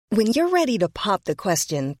When you're ready to pop the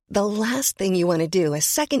question, the last thing you want to do is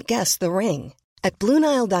second-guess the ring. At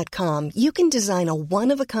BlueNile.com, you can design a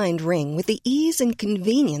one-of-a-kind ring with the ease and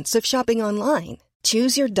convenience of shopping online.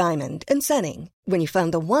 Choose your diamond and setting. When you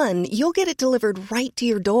find the one, you'll get it delivered right to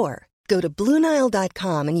your door. Go to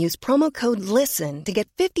BlueNile.com and use promo code LISTEN to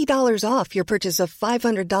get $50 off your purchase of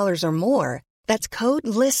 $500 or more. That's code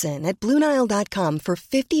LISTEN at BlueNile.com for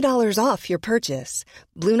 $50 off your purchase.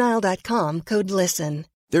 BlueNile.com, code LISTEN.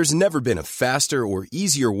 There's never been a faster or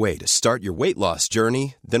easier way to start your weight loss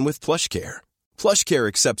journey than with PlushCare. PlushCare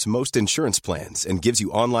accepts most insurance plans and gives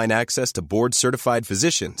you online access to board-certified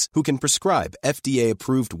physicians who can prescribe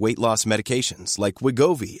FDA-approved weight loss medications like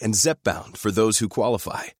Wegovy and Zepbound for those who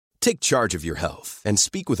qualify. Take charge of your health and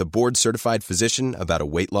speak with a board-certified physician about a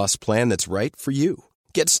weight loss plan that's right for you.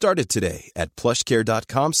 Get started today at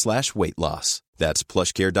plushcare.com/weight loss. That's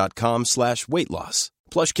plushcare.com/weight loss.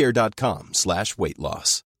 plushcare.com/weight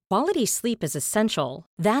loss. Quality sleep is essential.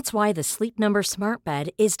 That's why the Sleep Number Smart Bed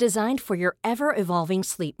is designed for your ever-evolving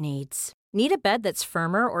sleep needs. Need a bed that's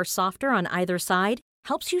firmer or softer on either side?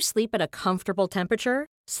 Helps you sleep at a comfortable temperature?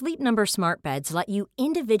 Sleep Number Smart Beds let you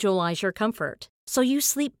individualize your comfort, so you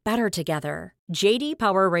sleep better together. J.D.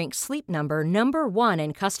 Power ranks Sleep Number number one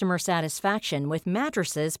in customer satisfaction with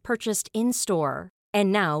mattresses purchased in-store.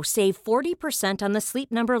 And now, save 40% on the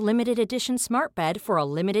Sleep Number Limited Edition Smart Bed for a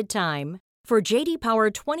limited time. For J.D. Power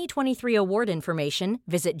 2023 award information,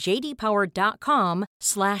 visit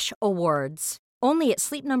jdpower.com/awards. Only at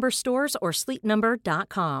Sleep Number stores or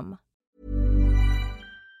sleepnumber.com.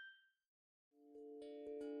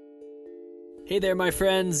 Hey there, my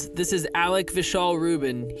friends. This is Alec Vishal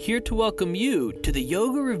Rubin, here to welcome you to the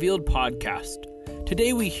Yoga Revealed podcast.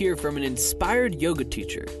 Today we hear from an inspired yoga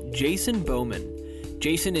teacher, Jason Bowman.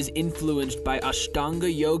 Jason is influenced by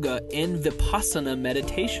Ashtanga yoga and Vipassana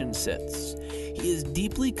meditation sits. He is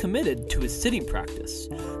deeply committed to his sitting practice,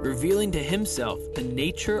 revealing to himself the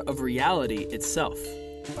nature of reality itself.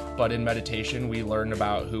 But in meditation, we learn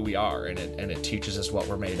about who we are, and it teaches us what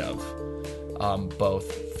we're made of,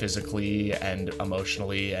 both physically and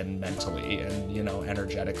emotionally and mentally and,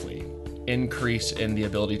 energetically. Increase in the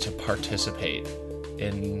ability to participate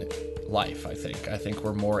in life, I think. I think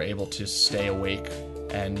we're more able to stay awake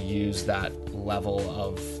and use that level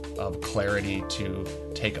of clarity to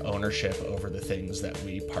take ownership over the things that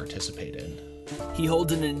we participate in. He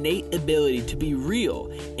holds an innate ability to be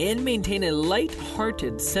real and maintain a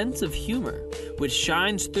light-hearted sense of humor, which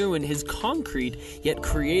shines through in his concrete yet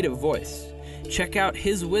creative voice. Check out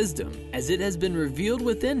his wisdom as it has been revealed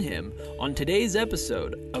within him on today's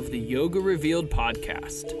episode of the Yoga Revealed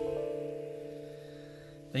podcast.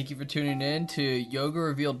 Thank you for tuning in to Yoga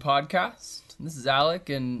Revealed podcast. This is Alec,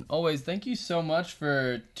 and always thank you so much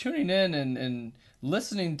for tuning in and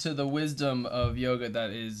listening to the wisdom of yoga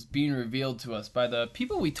that is being revealed to us by the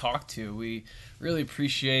people we talk to. We really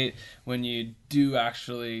appreciate when you do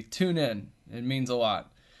actually tune in. It means a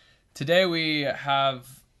lot. Today we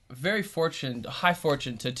have high fortune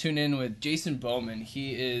to tune in with Jason Bowman.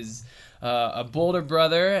 He is a Boulder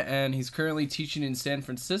brother, and he's currently teaching in San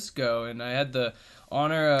Francisco, and I had the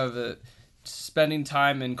honor of spending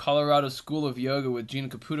time in Colorado School of Yoga with Gina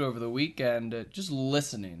Caputo over the weekend, just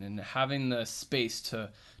listening and having the space to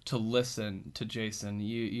listen to Jason.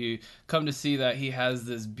 You come to see that he has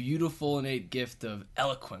this beautiful innate gift of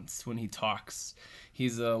eloquence when he talks.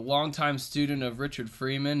 He's a longtime student of Richard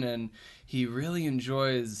Freeman, and he really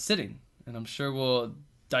enjoys sitting. And I'm sure we'll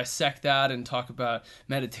dissect that and talk about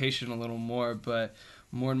meditation a little more, but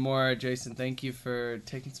more and more, Jason, thank you for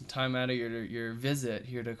taking some time out of your visit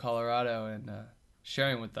here to Colorado and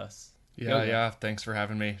sharing with us. Yeah, thanks for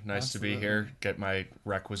having me. Nice Absolutely. to be here. Get my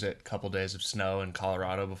requisite couple days of snow in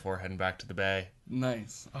Colorado before heading back to the Bay.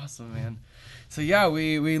 Nice. Awesome, man. So yeah,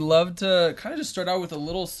 we love to kind of just start out with a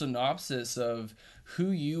little synopsis of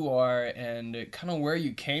who you are and kind of where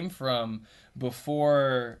you came from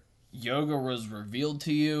before yoga was revealed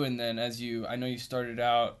to you, and then I know you started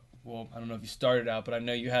out, well, I don't know if you started out, but I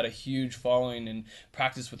know you had a huge following and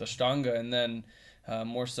practice with Ashtanga, and then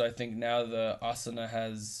more so I think now the asana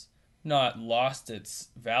has not lost its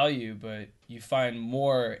value, but you find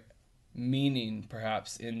more meaning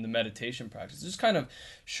perhaps in the meditation practice. Just kind of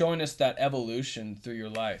showing us that evolution through your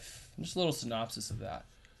life. Just a little synopsis of that.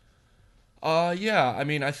 Yeah, I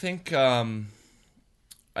mean, I think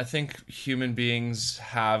human beings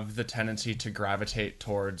have the tendency to gravitate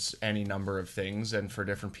towards any number of things, and for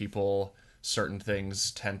different people, certain things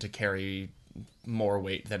tend to carry more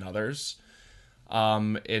weight than others.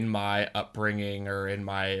 In my upbringing or in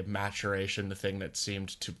my maturation, the thing that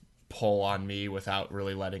seemed to pull on me without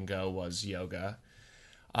really letting go was yoga.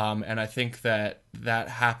 And I think that that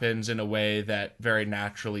happens in a way that very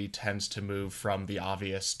naturally tends to move from the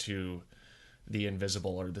obvious to the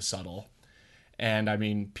invisible or the subtle. And I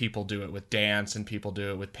mean, people do it with dance, and people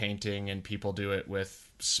do it with painting, and people do it with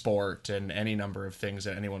sport, and any number of things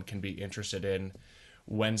that anyone can be interested in.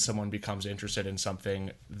 When someone becomes interested in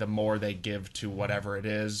something, the more they give to whatever it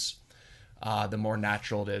is, the more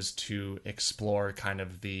natural it is to explore kind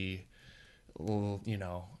of the,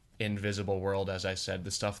 invisible world, as I said,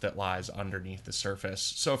 the stuff that lies underneath the surface.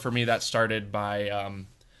 So for me, that started by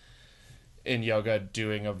in yoga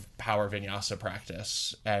doing a power vinyasa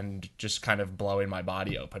practice and just kind of blowing my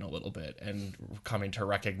body open a little bit and coming to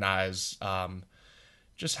recognize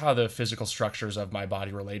just how the physical structures of my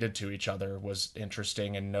body related to each other was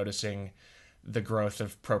interesting, and noticing the growth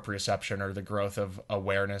of proprioception, or the growth of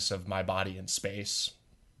awareness of my body in space.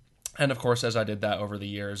 And of course, as I did that over the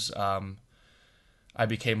years, I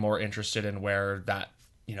became more interested in where that,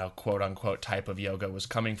 quote unquote type of yoga was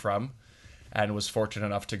coming from, and was fortunate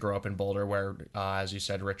enough to grow up in Boulder where, as you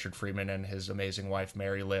said, Richard Freeman and his amazing wife,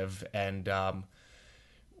 Mary, live. And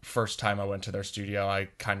first time I went to their studio, I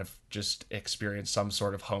kind of just experienced some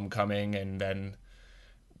sort of homecoming, and then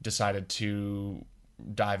decided to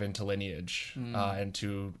dive into lineage and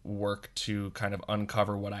to work to kind of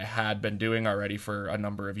uncover what I had been doing already for a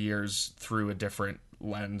number of years through a different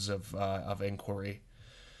lens of inquiry.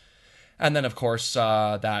 And then, of course,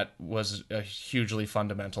 that was a hugely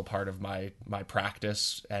fundamental part of my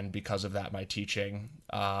practice, and because of that, my teaching.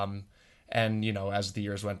 And, as the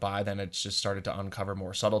years went by, then it just started to uncover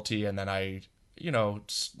more subtlety, and then I,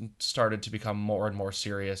 started to become more and more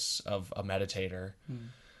serious of a meditator.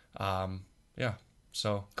 Yeah.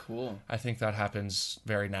 So cool. I think that happens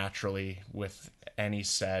very naturally with any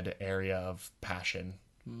said area of passion.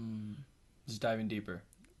 Just diving deeper.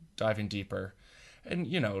 And,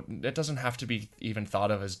 it doesn't have to be even thought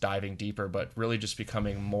of as diving deeper, but really just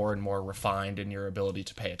becoming more and more refined in your ability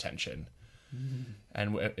to pay attention.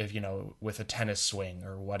 And if, with a tennis swing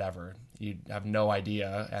or whatever, you have no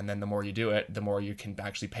idea. And then the more you do it, the more you can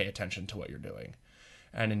actually pay attention to what you're doing.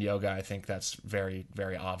 And in yoga, I think that's very,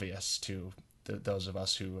 very obvious to those of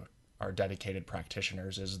us who are dedicated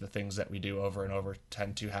practitioners, is the things that we do over and over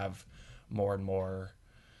tend to have more and more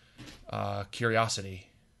curiosity.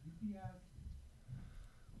 Yeah.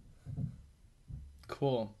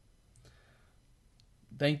 Cool.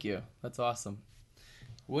 Thank you. That's awesome.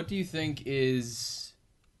 What do you think is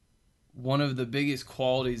one of the biggest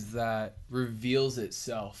qualities that reveals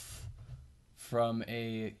itself from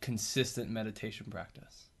a consistent meditation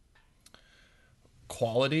practice?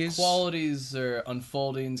 Qualities or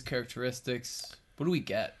unfoldings, characteristics. What do we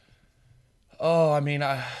get? Oh, I mean,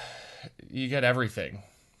 you get everything.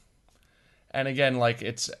 And again,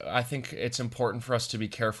 I think it's important for us to be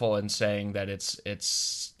careful in saying that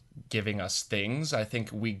it's giving us things. I think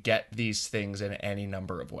we get these things in any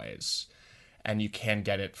number of ways, and you can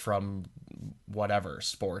get it from whatever,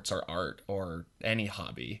 sports or art or any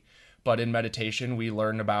hobby. But in meditation, we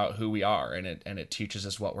learn about who we are, and it teaches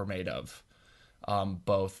us what we're made of.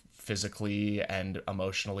 Both physically and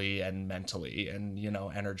emotionally and mentally and,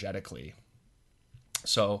 energetically.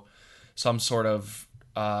 So some sort of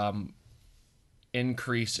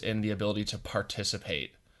increase in the ability to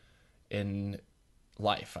participate in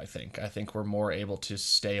life, I think. I think we're more able to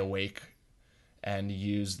stay awake and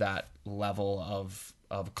use that level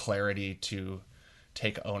of clarity to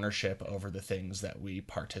take ownership over the things that we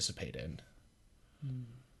participate in.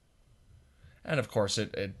 And of course,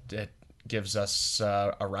 it gives us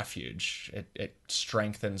a refuge. It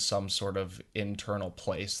strengthens some sort of internal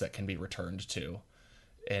place that can be returned to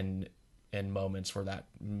in moments where that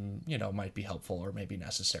might be helpful or maybe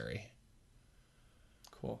necessary.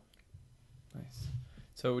 Cool. Nice.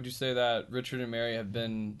 So would you say that Richard and Mary have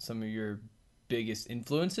been some of your biggest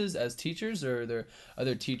influences as teachers, or are there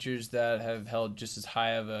other teachers that have held just as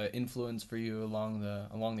high of an influence for you along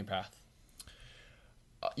the path?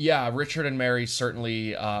 Yeah, Richard and Mary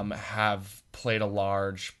certainly have played a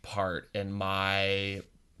large part in my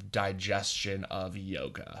digestion of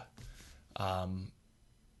yoga.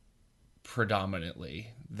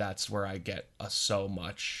 Predominantly, that's where I get so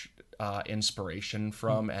much inspiration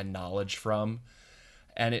from and knowledge from.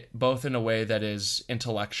 And it both in a way that is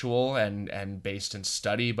intellectual and based in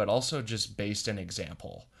study, but also just based in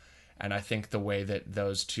example. And I think the way that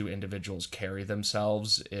those two individuals carry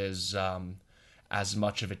themselves is as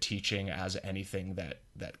much of a teaching as anything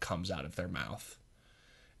that comes out of their mouth.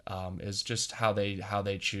 Is just how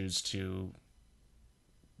they choose to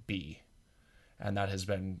be. And that has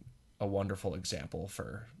been a wonderful example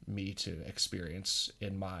for me to experience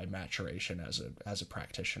in my maturation as a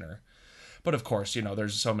practitioner. But of course,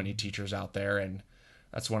 there's so many teachers out there, and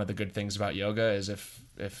that's one of the good things about yoga is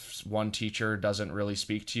if one teacher doesn't really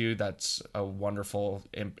speak to you, that's a wonderful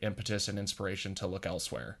impetus and inspiration to look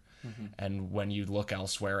elsewhere. And when you look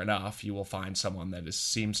elsewhere enough, you will find someone that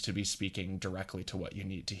seems to be speaking directly to what you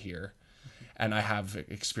need to hear. And I have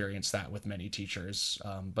experienced that with many teachers.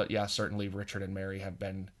 But yeah, certainly Richard and Mary have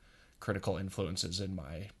been critical influences in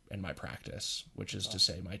my practice, which is to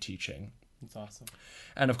say my teaching. That's awesome.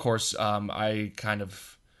 And of course, I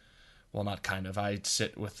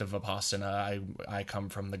sit with the Vipassana. I come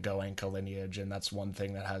from the Goenka lineage, and that's one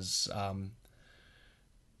thing that has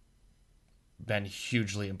been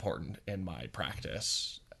hugely important in my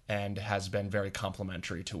practice and has been very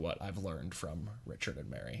complementary to what I've learned from Richard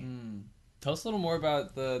and Mary. Tell us a little more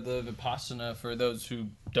about the Vipassana for those who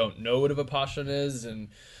don't know what a Vipassana is and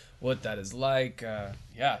what that is like.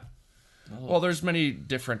 Well, there's many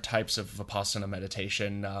different types of Vipassana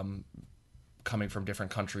meditation coming from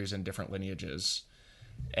different countries and different lineages.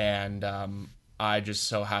 And I just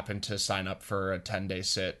so happened to sign up for a 10-day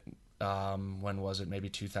sit. When was it? Maybe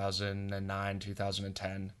 2009,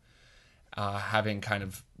 2010. Having kind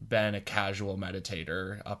of been a casual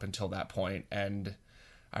meditator up until that point. And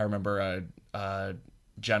I remember a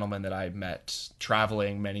gentleman that I met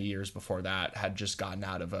traveling many years before that had just gotten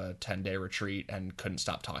out of a 10-day retreat and couldn't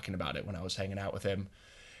stop talking about it when I was hanging out with him.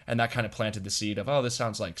 And that kind of planted the seed of, this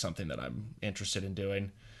sounds like something that I'm interested in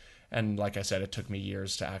doing. And like I said, it took me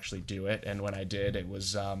years to actually do it. And when I did, it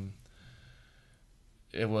was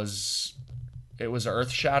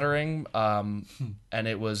earth-shattering. And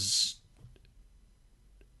it was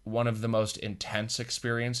one of the most intense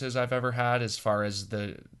experiences I've ever had as far as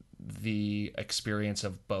the experience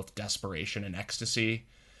of both desperation and ecstasy.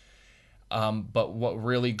 But what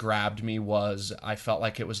really grabbed me was I felt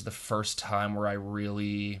like it was the first time where I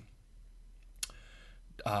really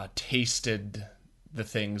tasted the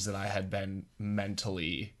things that I had been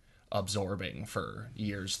mentally absorbing for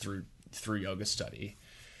years through yoga study.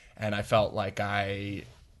 And I felt like I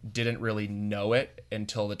didn't really know it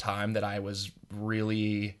until the time that I was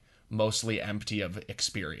really mostly empty of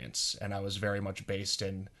experience. And I was very much based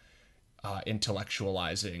in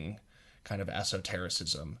intellectualizing kind of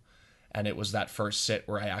esotericism. And it was that first sit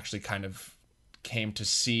where I actually kind of came to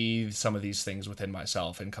see some of these things within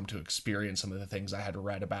myself and come to experience some of the things I had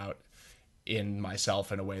read about in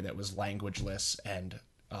myself in a way that was languageless and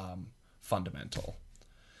fundamental.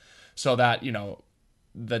 So that,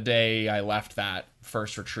 the day I left that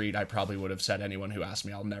first retreat, I probably would have said anyone who asked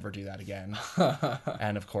me, I'll never do that again.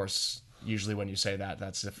 And of course, usually when you say that,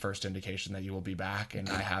 that's the first indication that you will be back. And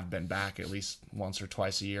I have been back at least once or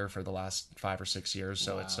twice a year for the last 5 or 6 years.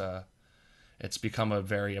 So wow. It's become a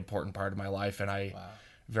very important part of my life. And I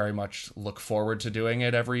very much look forward to doing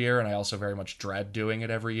it every year. And I also very much dread doing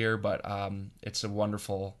it every year. But it's a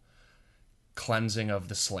wonderful cleansing of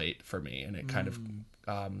the slate for me. And it kind of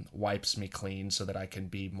wipes me clean so that I can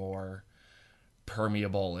be more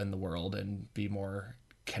permeable in the world and be more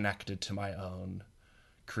connected to my own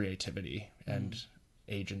creativity and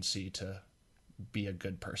agency to be a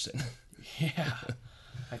good person. Yeah.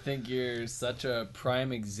 I think you're such a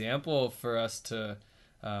prime example for us to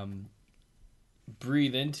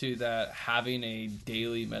breathe into, that having a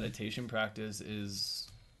daily meditation practice is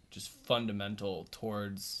just fundamental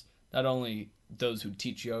towards not only those who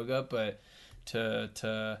teach yoga, but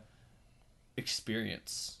to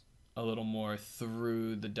experience a little more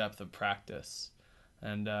through the depth of practice.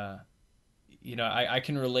 And I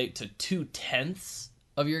can relate to 2/10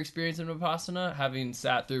 of your experience in Vipassana, having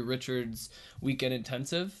sat through Richard's weekend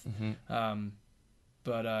intensive.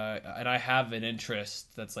 But and I have an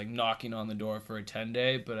interest that's like knocking on the door for a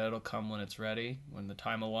 10-day, but it'll come when it's ready, when the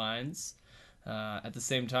time aligns. At the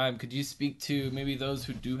same time, could you speak to maybe those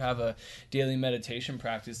who do have a daily meditation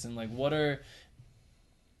practice, and like what are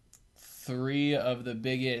 3 of the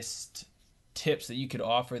biggest tips that you could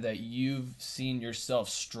offer that you've seen yourself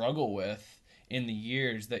struggle with in the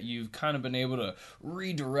years, that you've kind of been able to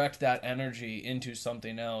redirect that energy into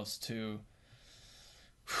something else to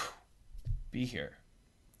be here?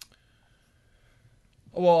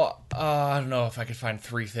 Well, I don't know if I could find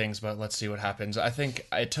 3 things, but let's see what happens. I think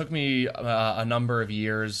it took me a number of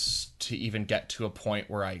years to even get to a point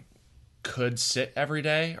where I could sit every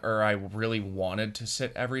day, or I really wanted to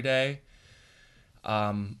sit every day.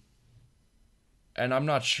 And I'm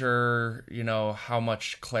not sure, how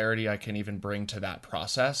much clarity I can even bring to that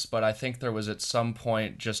process, but I think there was at some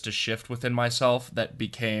point just a shift within myself that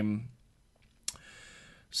became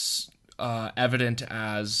evident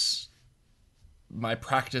as my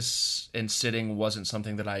practice in sitting wasn't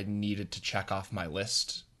something that I needed to check off my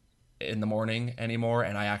list in the morning anymore,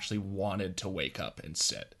 and I actually wanted to wake up and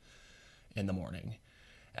sit in the morning.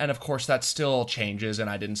 And of course that still changes, and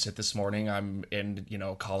I didn't sit this morning. I'm in,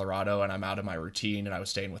 Colorado, and I'm out of my routine, and I was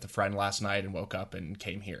staying with a friend last night and woke up and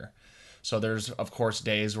came here. So there's, of course,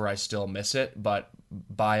 days where I still miss it, but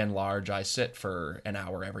by and large, I sit for an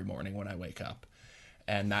hour every morning when I wake up.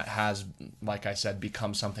 And that has, like I said,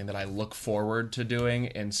 become something that I look forward to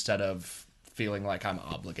doing instead of feeling like I'm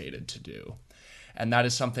obligated to do. And that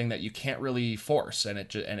is something that you can't really force, and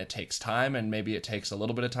it takes time, and maybe it takes a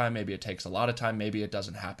little bit of time, maybe it takes a lot of time, maybe it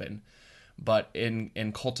doesn't happen. But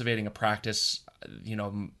in cultivating a practice,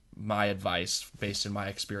 my advice based in my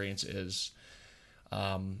experience is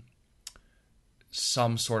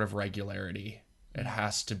some sort of regularity. It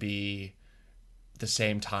has to be the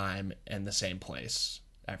same time and the same place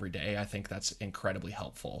every day. I think that's incredibly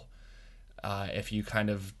helpful. If you kind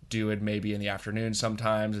of do it maybe in the afternoon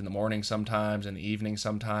sometimes, in the morning sometimes, in the evening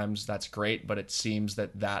sometimes, that's great. But it seems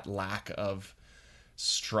that lack of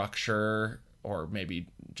structure, or maybe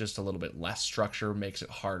just a little bit less structure, makes it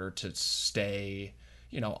harder to stay,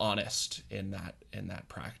 honest in that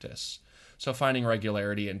practice. So finding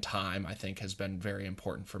regularity and time, I think, has been very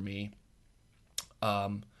important for me.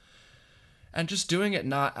 And just doing it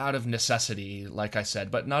not out of necessity, like I said,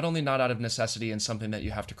 but not only not out of necessity in something that you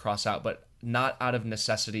have to cross out, but not out of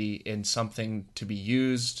necessity in something to be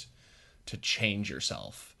used to change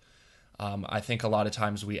yourself. I think a lot of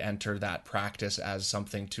times we enter that practice as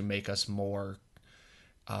something to make us more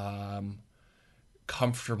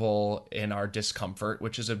comfortable in our discomfort,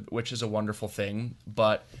 which is a wonderful thing.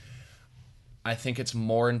 But I think it's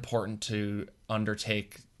more important to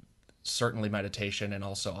undertake certainly meditation and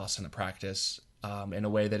also asana practice in a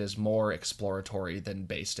way that is more exploratory than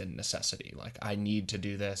based in necessity. Like, I need to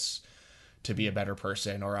do this to be a better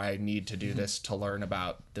person, or I need to do this to learn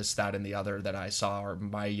about this, that, and the other that I saw, or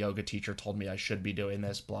my yoga teacher told me I should be doing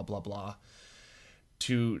this, blah, blah, blah.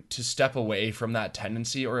 To step away from that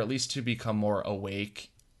tendency, or at least to become more awake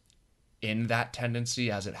in that tendency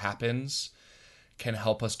as it happens, can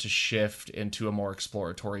help us to shift into a more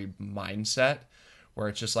exploratory mindset, where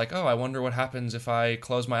it's just like, oh, I wonder what happens if I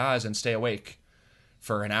close my eyes and stay awake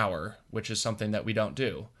for an hour, which is something that we don't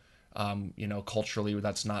do. Culturally,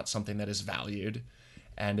 that's not something that is valued,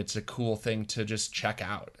 and it's a cool thing to just check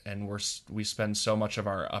out. And we spend so much of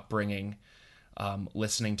our upbringing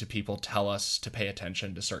listening to people tell us to pay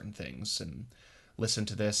attention to certain things, and listen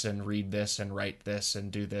to this and read this and write this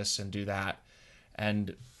and do this and do that.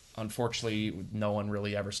 And unfortunately, no one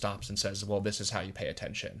really ever stops and says, well, this is how you pay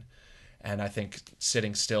attention. And I think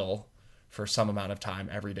sitting still for some amount of time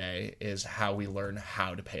every day is how we learn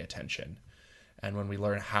how to pay attention. And when we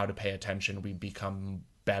learn how to pay attention, we become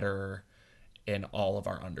better in all of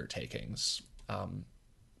our undertakings.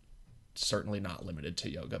 Certainly not limited to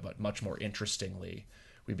yoga, but much more interestingly,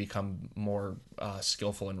 we become more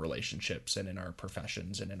skillful in relationships and in our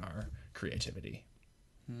professions and in our creativity.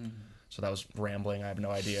 So that was rambling. I have no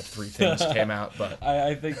idea if 3 things came out, but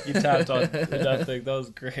I think you tapped on that thing. That was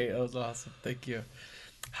great. That was awesome. Thank you.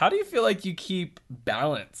 How do you feel like you keep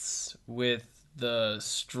balance with the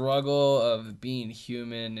struggle of being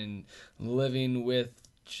human and living with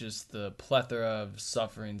just the plethora of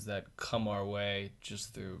sufferings that come our way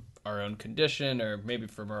just through our own condition, or maybe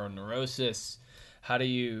from our own neurosis? How do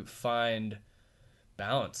you find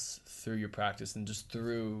balance through your practice and just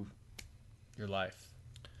through your life?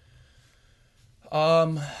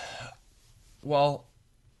 Well,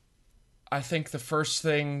 I think the first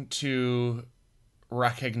thing to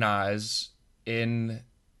recognize in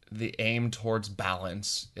the aim towards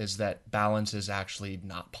balance is that balance is actually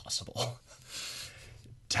not possible,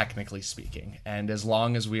 technically speaking. And as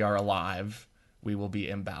long as we are alive, we will be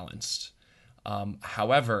imbalanced.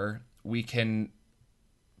 However, we can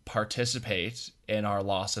participate in our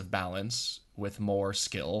loss of balance with more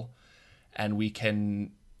skill, and we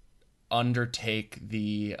can undertake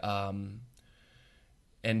the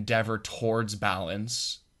endeavor towards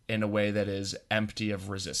balance in a way that is empty of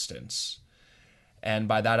resistance. And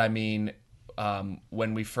by that I mean,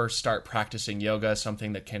 when we first start practicing yoga,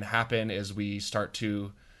 something that can happen is we start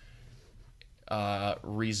to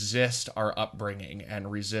resist our upbringing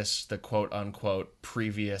and resist the quote-unquote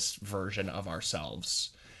previous version of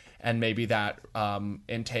ourselves. And maybe that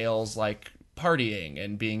entails like partying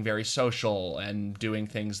and being very social and doing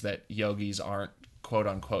things that yogis aren't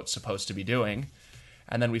quote-unquote supposed to be doing.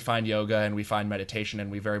 And then we find yoga and we find meditation,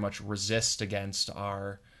 and we very much resist against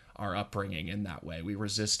our upbringing in that way. We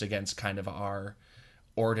resist against kind of our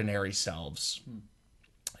ordinary selves.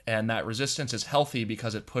 And that resistance is healthy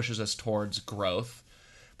because it pushes us towards growth,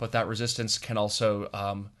 but that resistance can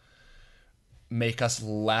also make us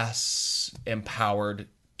less empowered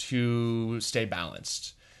to stay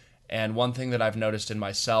balanced. And one thing that I've noticed in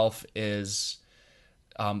myself is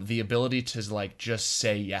the ability to like just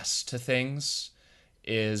say yes to things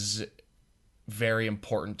is very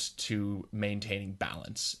important to maintaining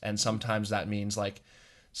balance. And sometimes that means like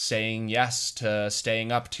saying yes to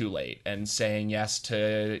staying up too late, and saying yes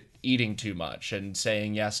to eating too much, and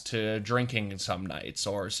saying yes to drinking some nights,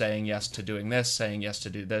 or saying yes to doing this, saying yes to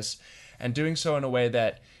do this, and doing so in a way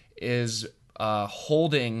that is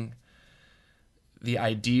holding the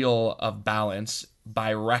ideal of balance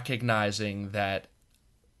by recognizing that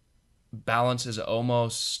balance is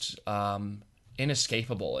almost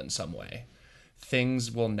inescapable in some way. Things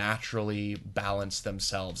will naturally balance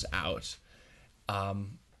themselves out.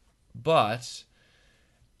 But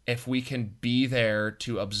if we can be there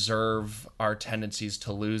to observe our tendencies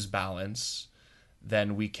to lose balance,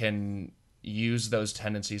 then we can use those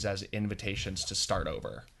tendencies as invitations to start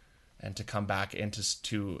over and to come back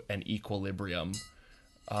into an equilibrium,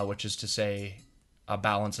 which is to say a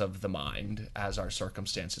balance of the mind as our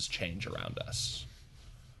circumstances change around us.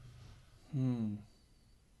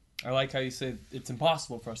 I like how you say it's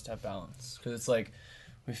impossible for us to have balance, because it's like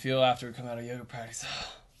we feel after we come out of yoga practice,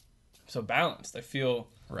 I'm so balanced. I feel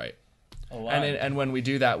right. alive. And when we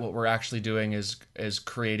do that, what we're actually doing is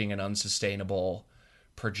creating an unsustainable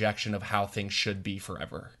projection of how things should be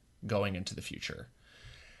forever going into the future.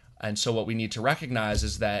 And so what we need to recognize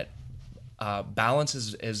is that balance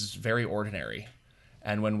is very ordinary.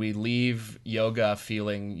 And when we leave yoga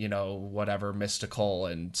feeling, whatever, mystical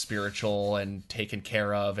and spiritual and taken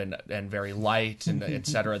care of and very light and et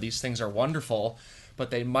cetera, these things are wonderful, but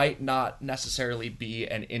they might not necessarily be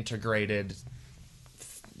an integrated,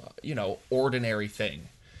 ordinary thing.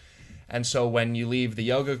 And so when you leave the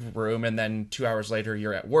yoga room and then 2 hours later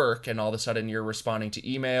you're at work and all of a sudden you're responding to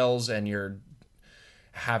emails and you're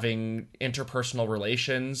having interpersonal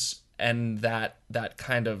relations, and that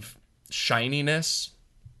kind of shininess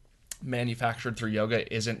manufactured through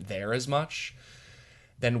yoga isn't there as much,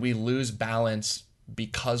 then we lose balance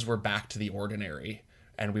because we're back to the ordinary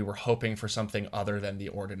and we were hoping for something other than the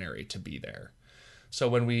ordinary to be there. So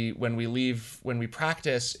when we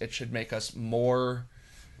practice, it should make us more,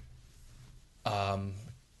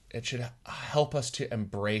 it should help us to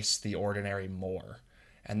embrace the ordinary more.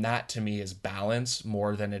 And that to me is balance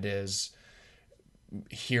more than it is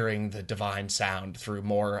hearing the divine sound through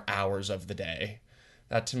more hours of the day.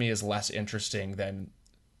 That to me is less interesting than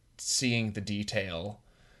seeing the detail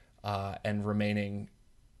and remaining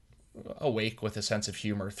awake with a sense of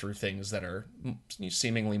humor through things that are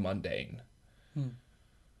seemingly mundane.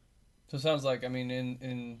 So it sounds like,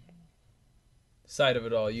 in sight of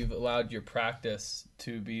it all, you've allowed your practice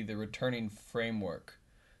to be the returning framework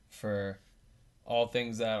for all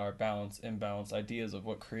things that are balance, imbalance, ideas of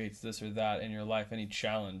what creates this or that in your life, any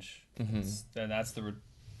challenge. And that's the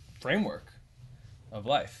framework of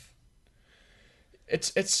life.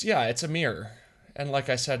 It's a mirror. And like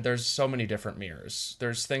I said, there's so many different mirrors.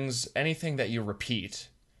 There's things, anything that you repeat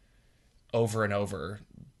over and over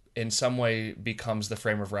in some way becomes the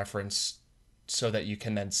frame of reference so that you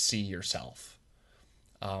can then see yourself.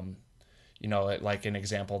 Like an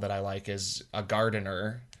example that I like is a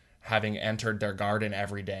gardener, having entered their garden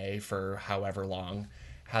every day for however long,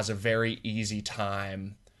 has a very easy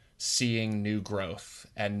time seeing new growth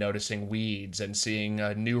and noticing weeds and seeing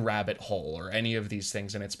a new rabbit hole or any of these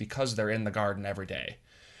things. And it's because they're in the garden every day.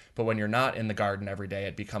 But when you're not in the garden every day,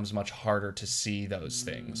 it becomes much harder to see those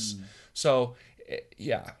things. So,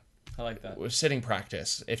 yeah. I like that. With sitting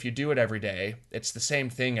practice, if you do it every day, it's the same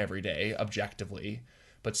thing every day, objectively.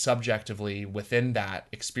 But subjectively, within that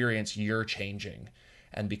experience, you're changing.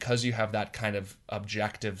 And because you have that kind of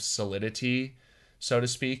objective solidity, so to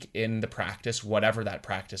speak, in the practice, whatever that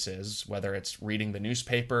practice is, whether it's reading the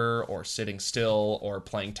newspaper or sitting still or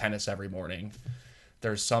playing tennis every morning,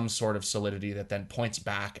 there's some sort of solidity that then points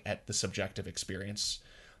back at the subjective experience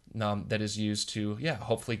that is used to,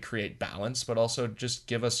 hopefully create balance, but also just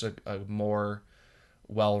give us a more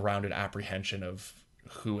well-rounded apprehension of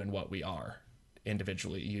who and what we are,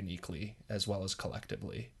 individually, uniquely, as well as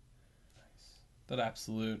collectively. That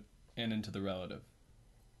absolute and into the relative.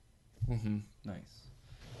 Nice.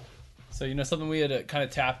 So, something we had kind of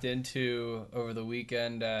tapped into over the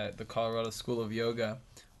weekend at the Colorado School of Yoga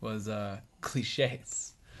was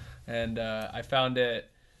cliches. And I found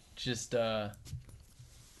it just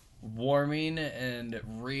warming and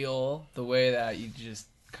real, the way that you just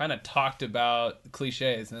kind of talked about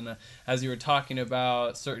cliches, and as you were talking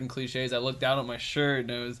about certain cliches, I looked down at my shirt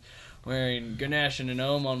and I was wearing Ganesh and an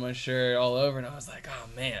Om on my shirt all over, and I was like, oh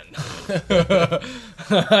man,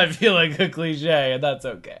 I feel like a cliche, and that's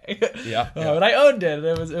okay. Yeah. But I owned it,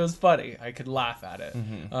 and it was funny. I could laugh at it.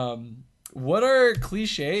 What are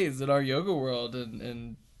cliches in our yoga world?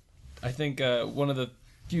 And I think one of the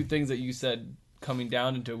few things that you said coming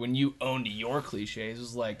down into when you owned your cliches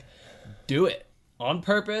was like, do it on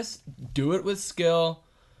purpose, do it with skill,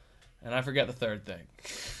 and I forget the third thing.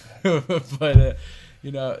 But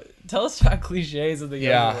tell us about cliches in the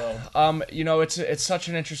yoga world. It's such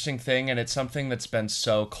an interesting thing, and it's something that's been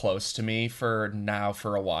so close to me for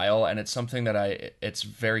a while, and it's something that it's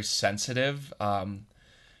very sensitive, and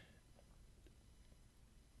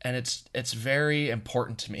it's very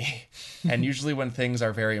important to me. And usually when things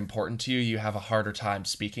are very important to you, you have a harder time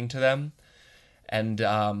speaking to them.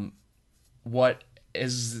 And what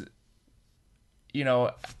is,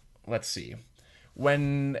 let's see.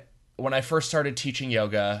 When I first started teaching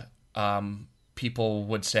yoga, people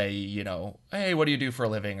would say, hey, what do you do for a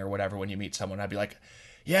living or whatever when you meet someone? I'd be like,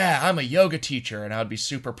 yeah, I'm a yoga teacher. And I would be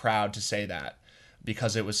super proud to say that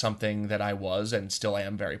because it was something that I was and still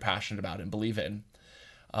am very passionate about and believe in.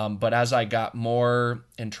 But as I got more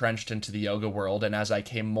entrenched into the yoga world and as I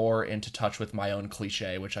came more into touch with my own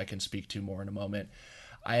cliche, which I can speak to more in a moment,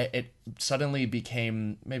 it suddenly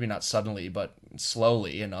became, maybe not suddenly, but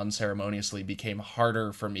slowly and unceremoniously became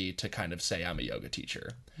harder for me to kind of say I'm a yoga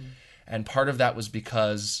teacher. And part of that was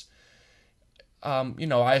because,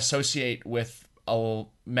 I associate with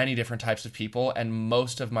many different types of people, and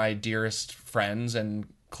most of my dearest friends and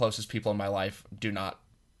closest people in my life do not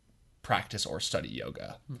practice or study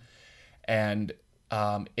yoga. And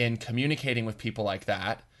in communicating with people like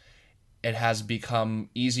that, it has become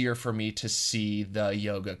easier for me to see the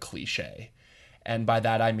yoga cliche. And by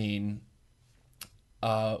that I mean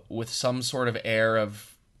with some sort of air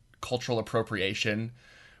of cultural appropriation,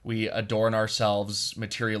 we adorn ourselves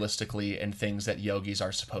materialistically in things that yogis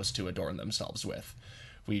are supposed to adorn themselves with.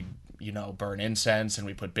 We, burn incense and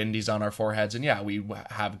we put bindis on our foreheads, and we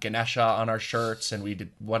have Ganesha on our shirts, and we did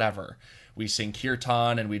whatever. We sing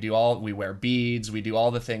kirtan, and we wear beads, we do all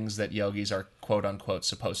the things that yogis are quote unquote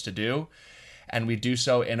supposed to do. And we do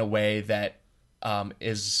so in a way that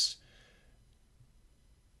is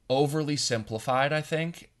overly simplified, I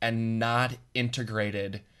think, and not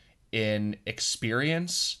integrated in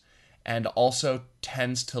experience, and also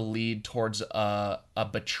tends to lead towards a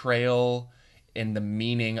betrayal in the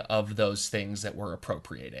meaning of those things that we're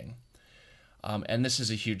appropriating. And this is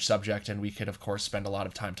a huge subject, and we could, of course, spend a lot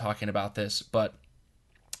of time talking about this, but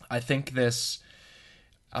I think this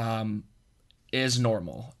is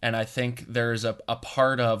normal. And I think there's a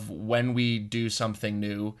part of when we do something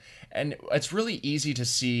new, and it's really easy to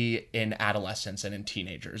see in adolescents and in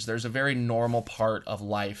teenagers. There's a very normal part of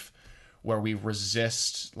life where we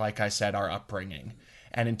resist, like I said, our upbringing.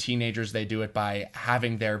 And in teenagers, they do it by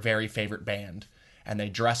having their very favorite band. And they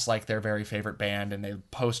dress like their very favorite band. And they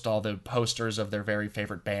post all the posters of their very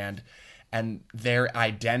favorite band. And their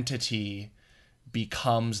identity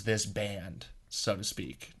becomes this band, so to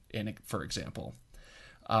speak, for example.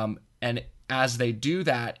 And as they do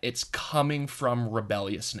that, it's coming from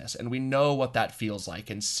rebelliousness. And we know what that feels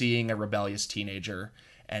like in seeing a rebellious teenager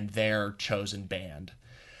and their chosen band.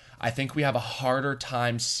 I think we have a harder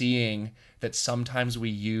time seeing that sometimes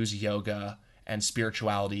we use yoga and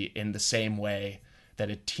spirituality in the same way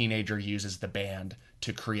that a teenager uses the band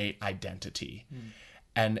to create identity.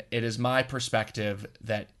 And it is my perspective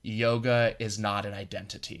that yoga is not an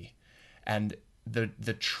identity. And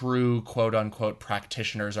the true quote unquote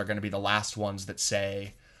practitioners are going to be the last ones that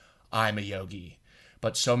say, I'm a yogi.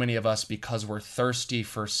 But so many of us, because we're thirsty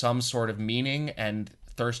for some sort of meaning and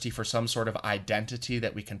thirsty for some sort of identity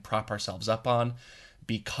that we can prop ourselves up on,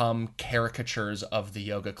 become caricatures of the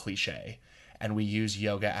yoga cliche. And we use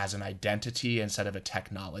yoga as an identity instead of a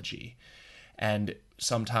technology. And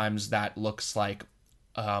sometimes that looks like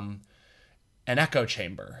an echo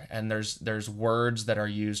chamber. And there's words that are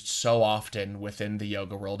used so often within the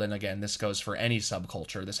yoga world. And again, this goes for any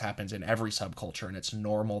subculture. This happens in every subculture, and it's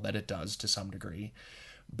normal that it does to some degree.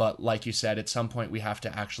 But like you said, at some point we have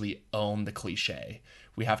to actually own the cliche.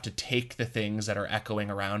 We have to take the things that are echoing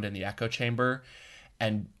around in the echo chamber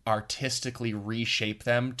and artistically reshape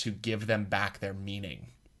them to give them back their meaning.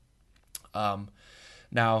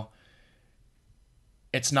 Now,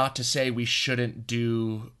 it's not to say we shouldn't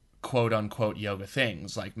do quote unquote yoga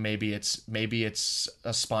things. Like maybe it's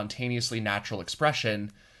a spontaneously natural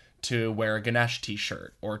expression to wear a Ganesh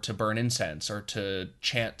t-shirt or to burn incense or to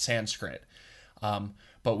chant Sanskrit.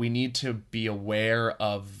 but we need to be aware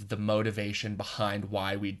of the motivation behind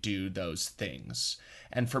why we do those things.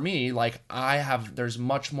 And for me, like, there's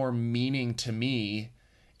much more meaning to me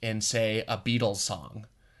in, say, a Beatles song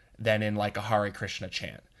than in like a Hare Krishna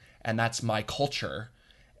chant. And that's my culture.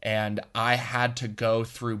 And I had to go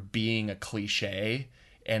through being a cliche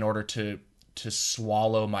in order to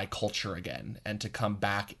swallow my culture again and to come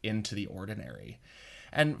back into the ordinary.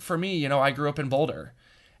 And for me, I grew up in Boulder,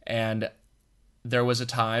 and there was a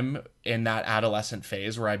time in that adolescent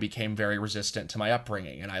phase where I became very resistant to my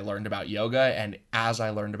upbringing, and I learned about yoga. And as I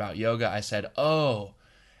learned about yoga, I said, oh,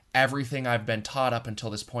 everything I've been taught up until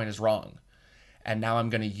this point is wrong. And now I'm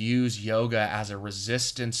going to use yoga as a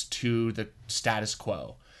resistance to the status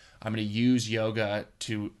quo. I'm going to use yoga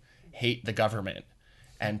to hate the government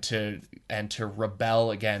and to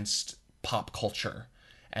rebel against pop culture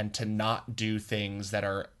and to not do things that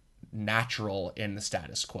are natural in the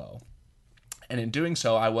status quo. And in doing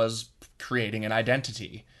so, I was creating an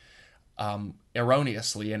identity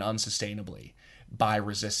erroneously and unsustainably by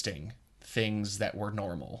resisting things that were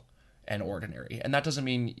normal and ordinary. And that doesn't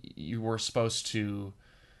mean you were supposed to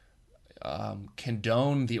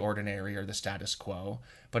condone the ordinary or the status quo,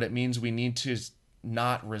 but it means we need to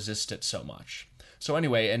not resist it so much. So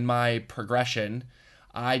anyway, in my progression,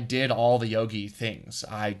 I did all the yogi things.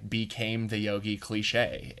 I became the yogi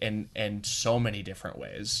cliche in so many different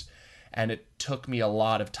ways. And it took me a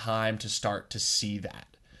lot of time to start to see that.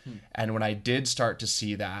 And when I did start to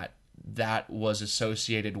see that, that was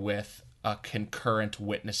associated with a concurrent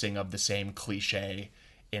witnessing of the same cliche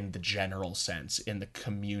in the general sense, in the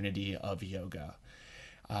community of yoga.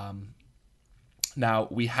 Now,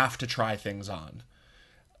 we have to try things on.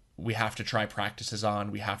 We have to try practices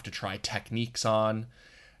on. We have to try techniques on.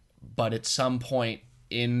 But at some point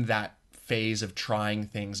in that phase of trying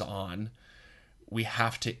things on, we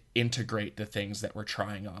have to integrate the things that we're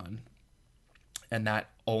trying on. And that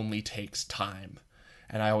only takes time.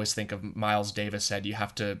 And I always think of Miles Davis said, you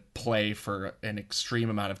have to play for an extreme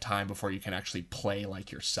amount of time before you can actually play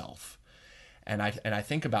like yourself. And I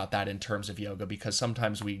think about that in terms of yoga, because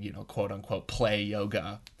sometimes we, quote unquote, play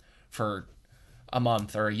yoga for a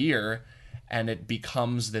month or a year, and it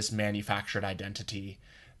becomes this manufactured identity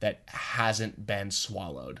that hasn't been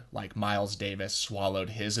swallowed. Like Miles Davis swallowed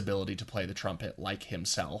his ability to play the trumpet like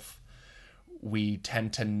himself. We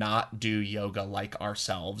tend to not do yoga like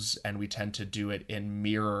ourselves, and we tend to do it in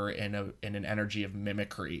an energy of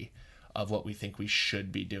mimicry of what we think we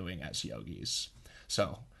should be doing as yogis.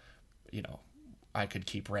 So, I could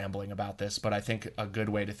keep rambling about this, but I think a good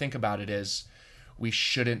way to think about it is we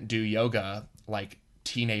shouldn't do yoga like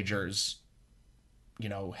teenagers,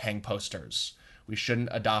 hang posters. We shouldn't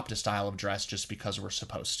adopt a style of dress just because we're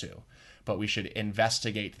supposed to. But we should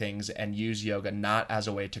investigate things and use yoga not as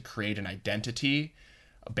a way to create an identity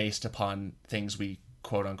based upon things we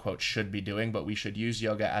quote unquote should be doing, but we should use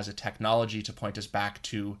yoga as a technology to point us back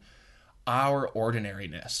to our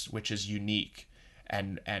ordinariness, which is unique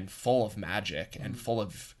and full of magic and full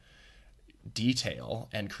of detail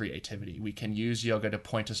and creativity. We can use yoga to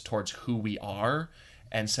point us towards who we are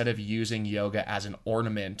instead of using yoga as an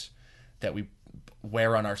ornament that we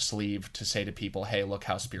wear on our sleeve to say to people, hey, look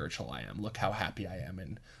how spiritual I am, look how happy I am,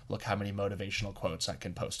 and look how many motivational quotes I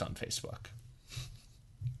can post on Facebook.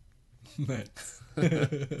 Nice.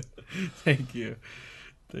 Thank you.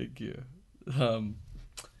 Here's an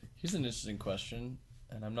interesting question,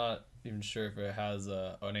 and I'm not even sure if it has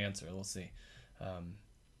an answer. We'll see.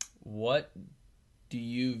 What do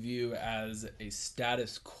you view as a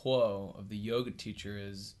status quo of the yoga teacher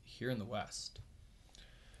is here in the West?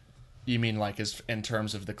 You mean like as in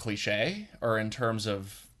terms of the cliche, or in terms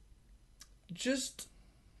of just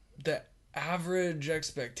the average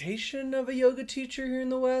expectation of a yoga teacher here in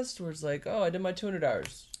the West, where it's like, oh, I did my 200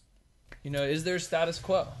 hours. Is there status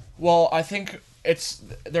quo? Well, I think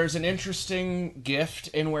there's an interesting gift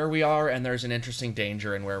in where we are, and there's an interesting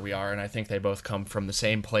danger in where we are, and I think they both come from the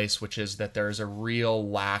same place, which is that there's a real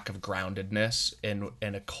lack of groundedness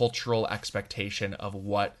in a cultural expectation of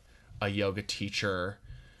what a yoga teacher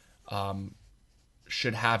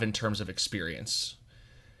should have in terms of experience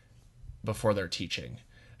before they're teaching.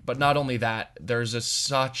 But not only that, there's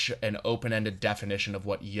such an open-ended definition of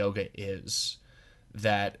what yoga is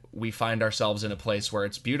that we find ourselves in a place where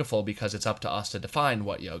it's beautiful because it's up to us to define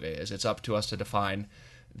what yoga is. It's up to us to define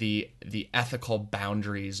the ethical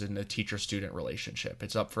boundaries in the teacher-student relationship.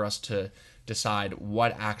 It's up for us to decide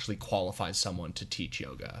what actually qualifies someone to teach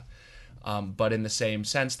yoga. But in the same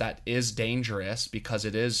sense, that is dangerous because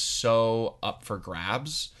it is so up for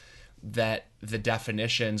grabs that the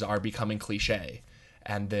definitions are becoming cliche.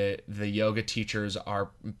 and the yoga teachers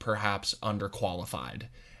are perhaps underqualified.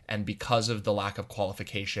 And because of the lack of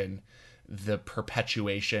qualification, the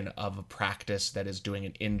perpetuation of a practice that is doing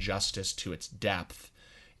an injustice to its depth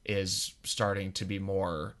is starting to be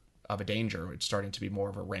more of a danger. It's starting to be more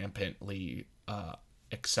of a rampantly,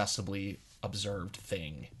 accessibly observed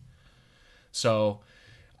thing. So,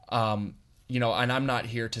 and I'm not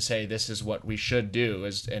here to say this is what we should do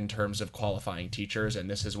as in terms of qualifying teachers, and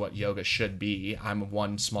this is what yoga should be. I'm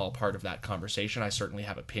one small part of that conversation. I certainly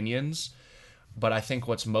have opinions, but I think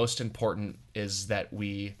what's most important is that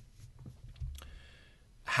we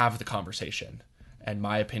have the conversation, and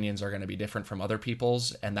my opinions are going to be different from other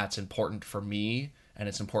people's, and that's important for me, and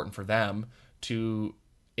it's important for them to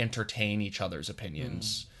entertain each other's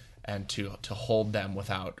opinions and to hold them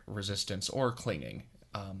without resistance or clinging.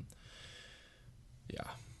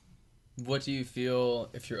 What do you feel,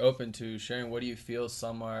 if you're open to sharing, what do you feel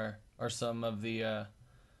some are some of the, I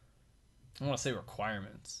don't want to say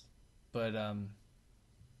requirements, but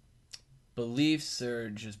beliefs or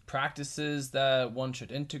just practices that one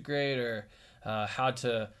should integrate, or how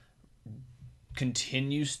to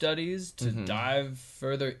continue studies to dive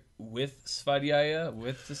further with Svadhyaya,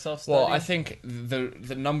 with the self-study? Well, I think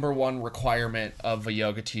the number one requirement of a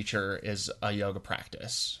yoga teacher is a yoga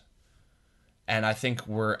practice. And I think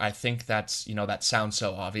that's, that sounds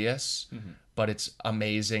so obvious, but it's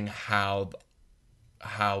amazing how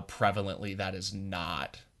prevalently that is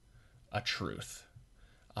not a truth.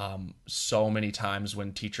 So many times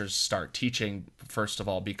when teachers start teaching, first of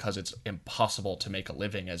all, because it's impossible to make a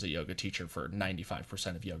living as a yoga teacher for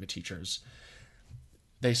 95% of yoga teachers,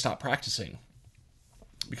 they stop practicing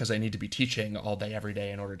because they need to be teaching all day, every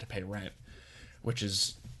day in order to pay rent, which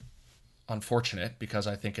is unfortunate because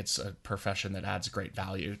I think it's a profession that adds great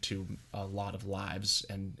value to a lot of lives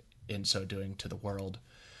and in so doing to the world.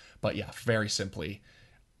 But yeah, very simply,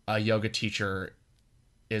 a yoga teacher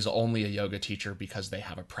is only a yoga teacher because they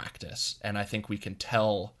have a practice. And I think we can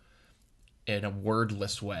tell in a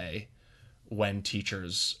wordless way when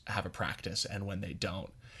teachers have a practice and when they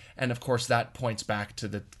don't. And of course that points back to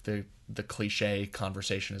the cliche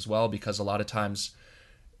conversation as well, because a lot of times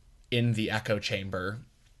in the echo chamber,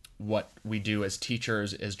 what we do as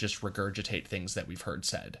teachers is just regurgitate things that we've heard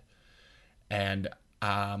said. And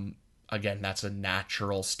again, that's a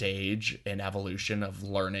natural stage in evolution of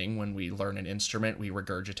learning. When we learn an instrument, we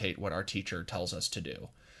regurgitate what our teacher tells us to do.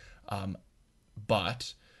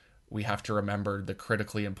 But we have to remember the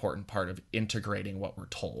critically important part of integrating what we're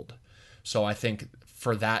told. So I think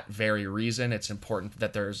for that very reason, it's important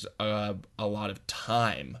that there's a lot of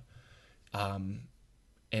time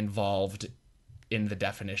involved in the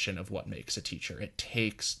definition of what makes a teacher. It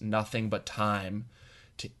takes nothing but time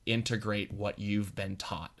to integrate what you've been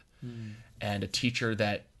taught. And a teacher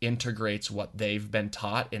that integrates what they've been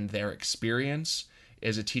taught in their experience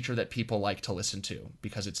is a teacher that people like to listen to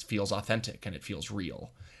because it feels authentic and it feels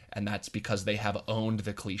real. And that's because they have owned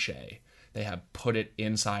the cliche. They have put it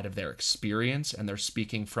inside of their experience, and they're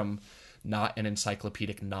speaking from not an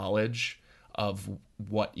encyclopedic knowledge of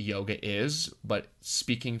what yoga is, but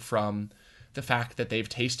speaking from the fact that they've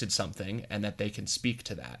tasted something and that they can speak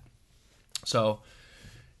to that. So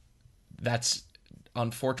that's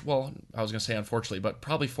unfortunate. Well, I was going to say unfortunately, but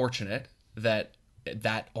probably fortunate that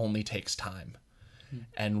only takes time.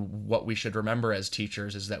 And what we should remember as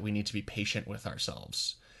teachers is that we need to be patient with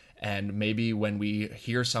ourselves. And maybe when we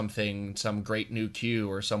hear something, some great new cue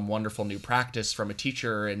or some wonderful new practice from a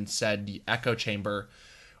teacher in said echo chamber,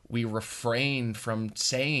 we refrain from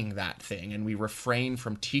saying that thing, and we refrain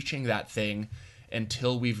from teaching that thing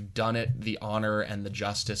until we've done it the honor and the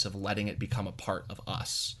justice of letting it become a part of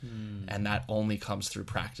us. And that only comes through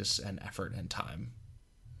practice and effort and time.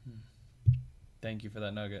 Thank you for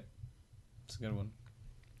that nugget. It's a good one.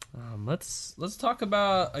 Let's talk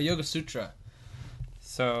about a Yoga Sutra.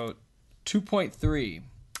 So 2.3,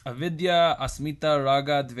 Avidya, Asmita,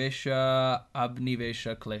 Raga, Dvesha,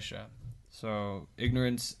 Abnivesha, Klesha. So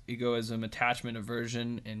ignorance, egoism, attachment,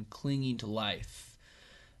 aversion, and clinging to life.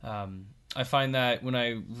 I find that when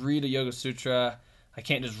I read a Yoga Sutra, I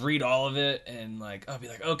can't just read all of it and I'll be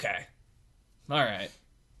like, okay, all right.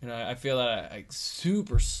 I feel that I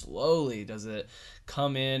super slowly does it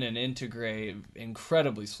come in and integrate,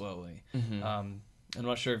 incredibly slowly. I'm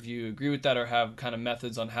not sure if you agree with that or have kind of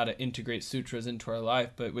methods on how to integrate sutras into our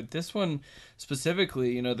life. But with this one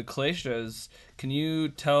specifically, the kleshas, can you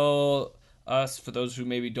tell us, for those who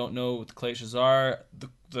maybe don't know what the kleshas are,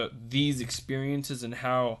 these experiences and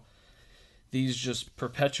how these just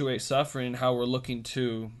perpetuate suffering and how we're looking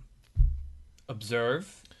to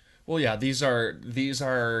observe? Well, yeah, these are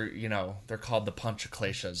they're called the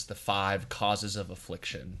panchakleshas, the 5 causes of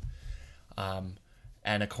affliction.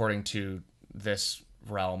 And according to this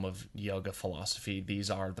realm of yoga philosophy, these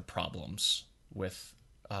are the problems with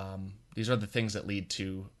these are the things that lead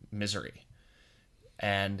to misery.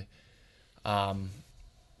 And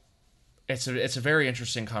it's a very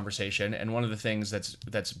interesting conversation, and one of the things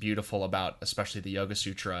that's beautiful about especially the Yoga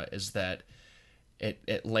Sutra is that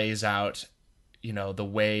it lays out, the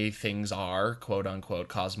way things are, quote unquote,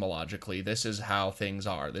 cosmologically. This is how things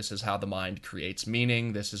are. This is how the mind creates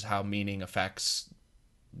meaning. This is how meaning affects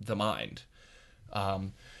the mind.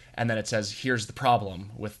 And then it says, here's the problem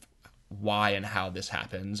with why and how this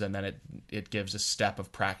happens. And then it gives a step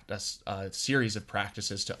of practice, a series of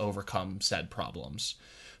practices to overcome said problems.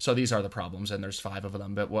 So these are the problems, and there's 5 of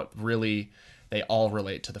them. But what really, they all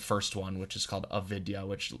relate to the first one, which is called avidya,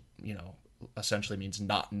 which, essentially means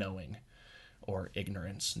not knowing, or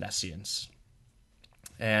ignorance, nescience.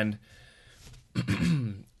 And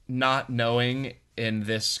not knowing in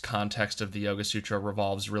this context of the Yoga Sutra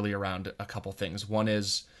revolves really around a couple things. One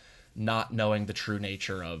is not knowing the true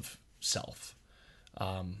nature of self,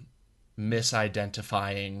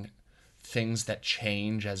 misidentifying things that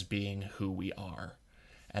change as being who we are.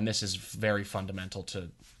 And this is very fundamental to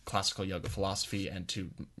classical yoga philosophy and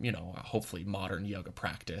to, hopefully modern yoga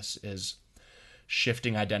practice, is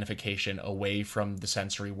shifting identification away from the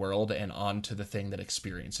sensory world and onto the thing that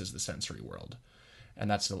experiences the sensory world.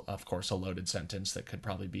 And that's, of course, a loaded sentence that could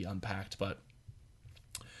probably be unpacked, but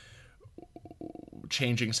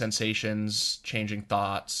changing sensations, changing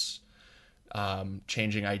thoughts,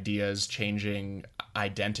 changing ideas, changing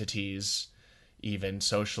identities, even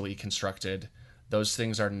socially constructed, those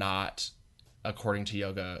things are not, according to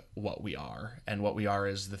yoga, what we are. And what we are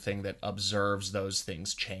is the thing that observes those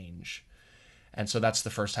things change. And so that's the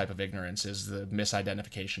first type of ignorance, is the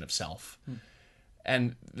misidentification of self.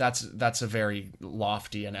 And that's a very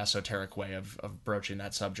lofty and esoteric way of broaching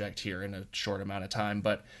that subject here in a short amount of time.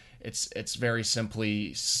 But it's very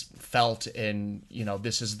simply felt in,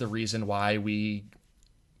 this is the reason why we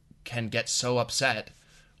can get so upset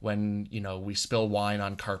when, we spill wine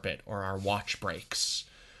on carpet, or our watch breaks,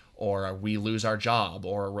 or we lose our job,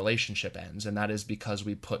 or a relationship ends. And that is because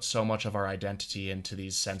we put so much of our identity into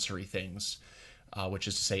these sensory things, which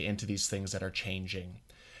is to say into these things that are changing.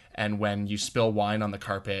 And when you spill wine on the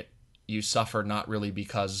carpet, you suffer not really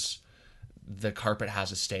because the carpet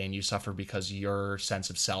has a stain. You suffer because your sense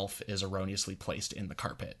of self is erroneously placed in the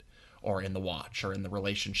carpet, or in the watch, or in the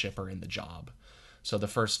relationship, or in the job. So the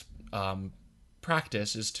first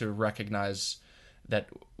practice is to recognize that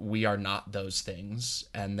we are not those things,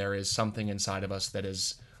 and there is something inside of us that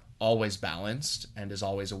is always balanced, and is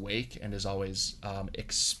always awake, and is always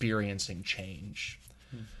experiencing change.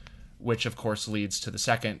 Which, of course, leads to the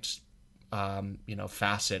second,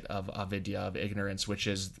 facet of avidya, of ignorance, which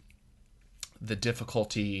is the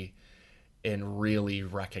difficulty in really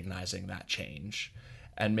recognizing that change.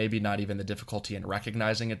 And maybe not even the difficulty in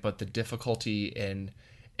recognizing it, but the difficulty in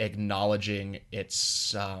acknowledging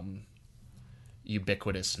its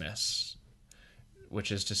ubiquitousness,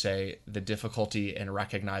 which is to say the difficulty in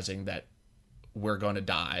recognizing that we're going to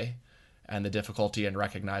die, and the difficulty in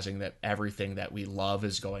recognizing that everything that we love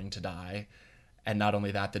is going to die. And not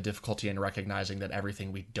only that, the difficulty in recognizing that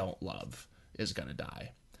everything we don't love is going to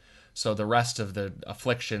die. So the rest of the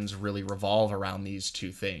afflictions really revolve around these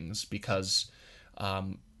two things, because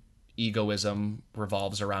egoism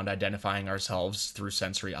revolves around identifying ourselves through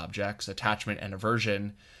sensory objects. Attachment and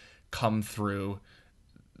aversion come through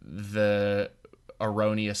the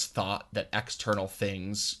erroneous thought that external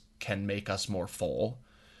things can make us more full.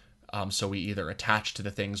 So we either attach to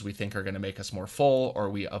the things we think are going to make us more full, or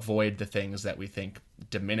we avoid the things that we think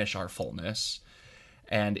diminish our fullness.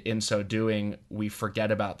 And in so doing, we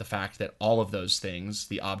forget about the fact that all of those things,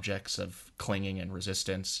 the objects of clinging and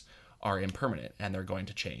resistance, are impermanent, and they're going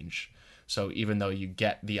to change. So even though you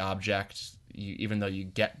get the object, even though you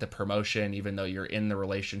get the promotion, even though you're in the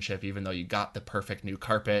relationship, even though you got the perfect new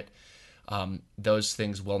carpet, those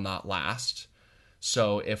things will not last.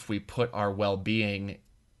 So if we put our well-being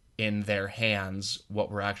in their hands,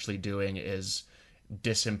 what we're actually doing is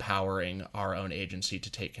disempowering our own agency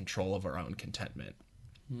to take control of our own contentment.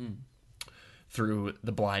 Through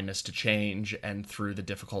the blindness to change, and through the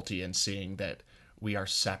difficulty in seeing that we are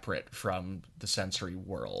separate from the sensory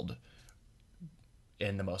world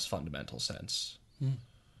in the most fundamental sense.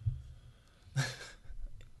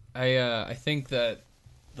 I think that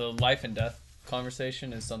the life and death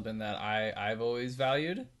conversation is something that I've always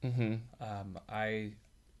valued.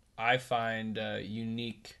 I find a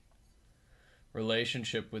unique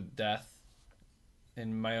relationship with death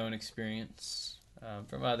in my own experience,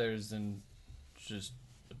 from others, and just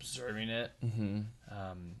observing it.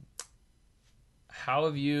 How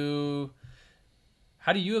do you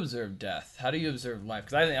observe death? How do you observe life?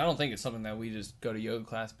 Because I don't think it's something that we just go to yoga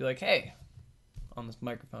class and be like, hey, on this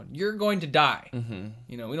microphone, you're going to die.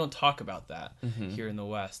 We don't talk about that here in the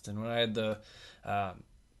West. And when I had the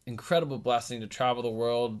incredible blessing to travel the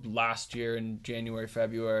world last year in January,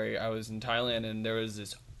 February, I was in Thailand, and there was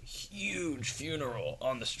this huge funeral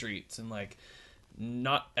on the streets, and like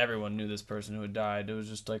not everyone knew this person who had died. It was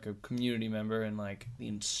just like a community member, and like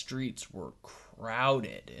the streets were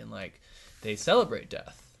crowded, and like they celebrate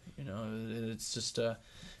death. It's just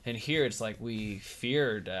and here it's like we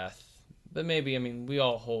fear death, but maybe, I mean, we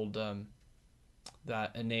all hold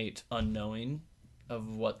that innate unknowing of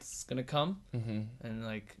what's gonna come, and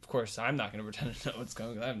like, of course, I'm not gonna pretend to know what's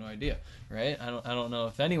coming because I have no idea, right? I don't know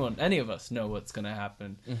if any of us know what's gonna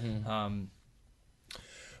happen.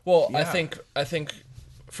 I think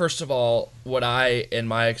first of all, what I, in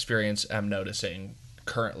my experience, am noticing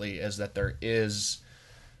currently is that there is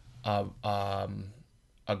a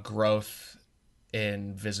growth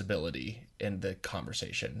in visibility in the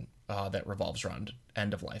conversation that revolves around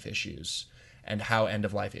end-of-life issues and how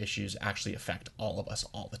end-of-life issues actually affect all of us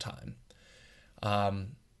all the time.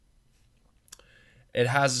 It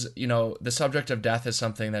has, the subject of death is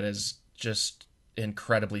something that is just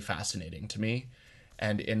incredibly fascinating to me.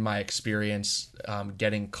 And in my experience,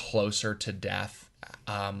 getting closer to death,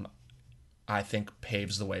 I think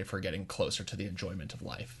paves the way for getting closer to the enjoyment of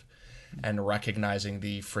life. And recognizing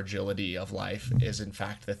the fragility of life is, in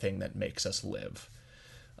fact, the thing that makes us live.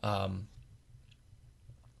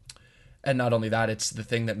 And not only that, it's the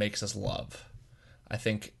thing that makes us love. I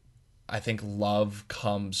think love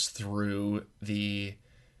comes through the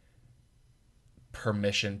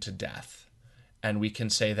permission to death. And we can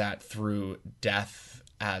say that through death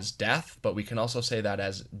as death, but we can also say that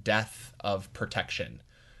as death of protection,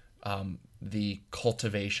 the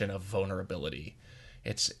cultivation of vulnerability.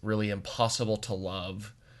 It's really impossible to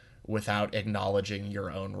love without acknowledging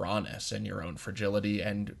your own rawness and your own fragility,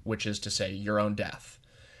 and which is to say your own death.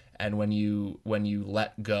 And when you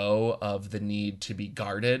let go of the need to be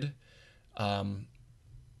guarded, and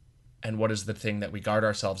what is the thing that we guard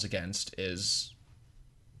ourselves against is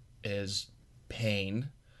pain,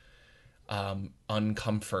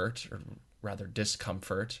 uncomfort, or rather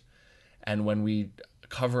discomfort. And when we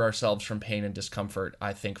cover ourselves from pain and discomfort,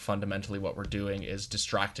 I think fundamentally what we're doing is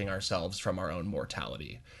distracting ourselves from our own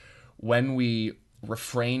mortality. When we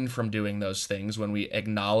refrain from doing those things, when we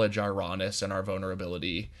acknowledge our rawness and our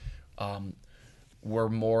vulnerability, we're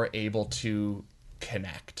more able to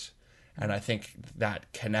connect. And I think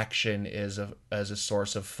that connection is a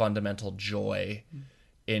source of fundamental joy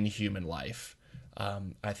in human life.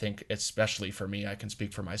 I think, especially for me, I can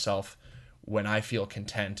speak for myself, when I feel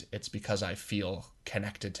content, it's because I feel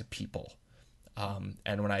connected to people.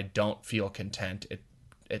 And when I don't feel content,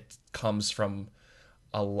 it comes from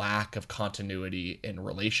a lack of continuity in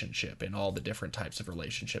relationship, in all the different types of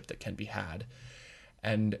relationship that can be had.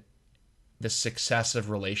 And the success of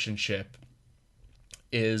relationship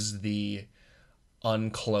is the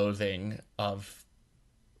unclothing of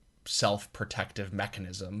self-protective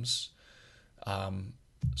mechanisms,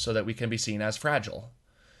 so that we can be seen as fragile.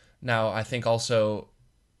 Now, I think also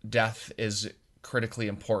death is critically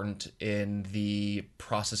important in the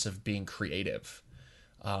process of being creative.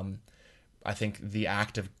 I think the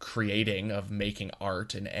act of creating, of making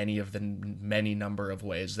art in any of the many number of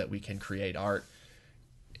ways that we can create art,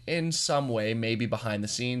 in some way, maybe behind the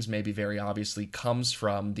scenes, maybe very obviously, comes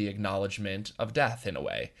from the acknowledgement of death in a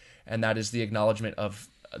way. And that is the acknowledgement of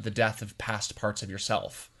the death of past parts of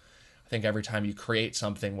yourself. I think every time you create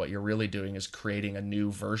something, what you're really doing is creating a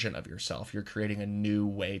new version of yourself. You're creating a new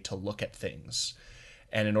way to look at things.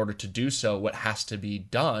 And in order to do so, what has to be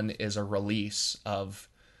done is a release of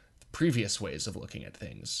previous ways of looking at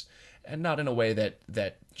things. And not in a way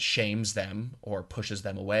that shames them or pushes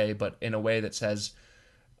them away, but in a way that says,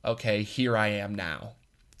 okay, here I am now.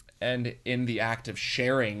 And in the act of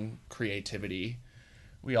sharing creativity,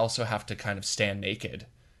 we also have to kind of stand naked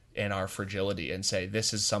in our fragility and say,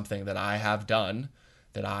 this is something that I have done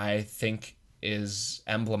that I think is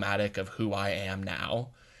emblematic of who I am now.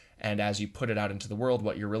 And as you put it out into the world,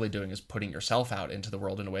 what you're really doing is putting yourself out into the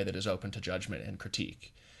world in a way that is open to judgment and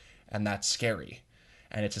critique. And that's scary.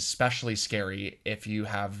 And it's especially scary if you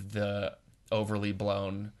have the overly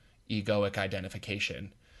blown egoic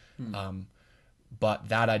identification. But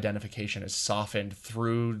that identification is softened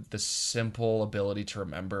through the simple ability to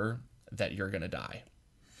remember that you're going to die.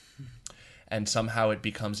 And somehow it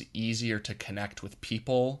becomes easier to connect with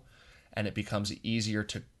people And it becomes easier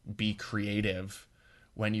to be creative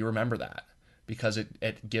when you remember that, because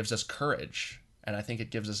it gives us courage. And I think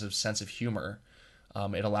it gives us a sense of humor.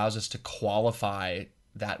 It allows us to qualify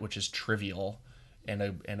that which is trivial in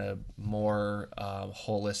a more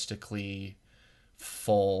holistically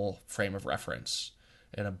full frame of reference,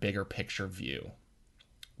 in a bigger picture view,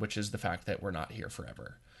 which is the fact that we're not here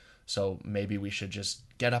forever. So maybe we should just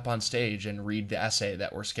get up on stage and read the essay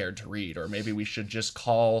that we're scared to read, or maybe we should just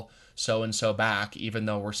call so-and-so back even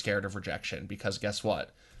though we're scared of rejection, because guess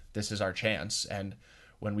what? This is our chance. And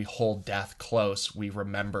when we hold death close, we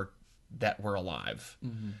remember that we're alive.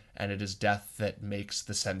 Mm-hmm. And it is death that makes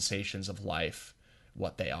the sensations of life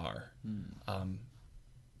what they are.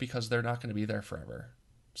 Because they're not going to be there forever.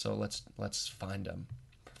 So let's find them.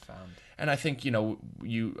 Profound. And I think, you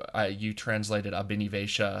translated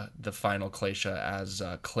abhinivesha, the final klesha, as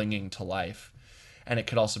clinging to life. And it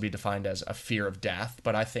could also be defined as a fear of death.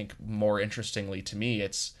 But I think more interestingly to me,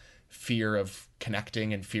 it's fear of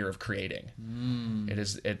connecting and fear of creating.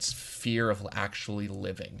 It's fear of actually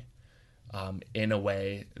living in a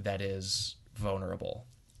way that is vulnerable.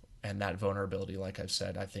 And that vulnerability, like I've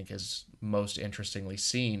said, I think is most interestingly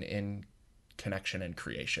seen in connection and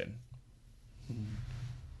creation.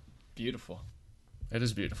 Beautiful. It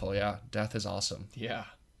is beautiful, yeah. Death is awesome. Yeah.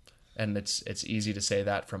 And it's easy to say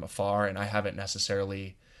that from afar, and I haven't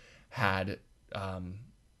necessarily had,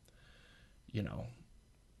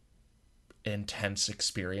 intense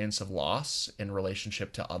experience of loss in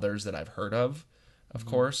relationship to others that I've heard of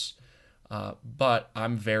course. But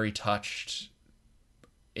I'm very touched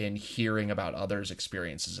in hearing about others'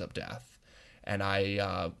 experiences of death. And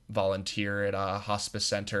I volunteer at a hospice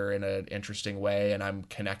center in an interesting way, and I'm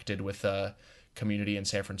connected with a community in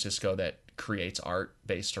San Francisco that creates art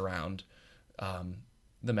based around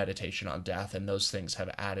the meditation on death, and those things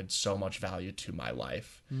have added so much value to my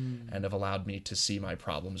life and have allowed me to see my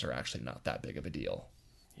problems are actually not that big of a deal.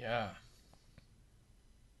 Yeah.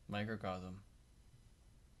 Microcosm.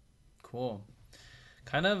 Cool.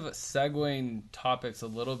 Kind of segueing topics a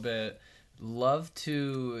little bit, love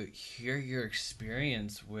to hear your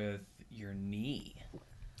experience with your knee.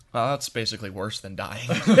 Well, that's basically worse than dying.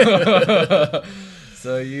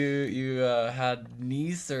 So you had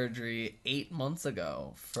knee surgery 8 months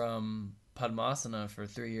ago from Padmasana for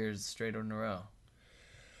 3 years straight in a row.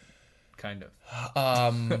 Kind of.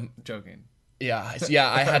 Joking. Yeah.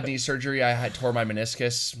 I had knee surgery. I had tore my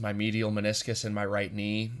meniscus, my medial meniscus in my right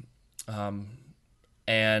knee.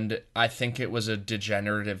 And I think it was a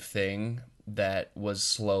degenerative thing that was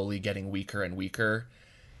slowly getting weaker and weaker.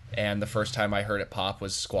 And the first time I heard it pop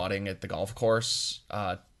was squatting at the golf course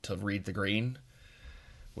to read the green,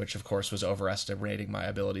 which of course was overestimating my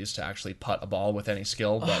abilities to actually putt a ball with any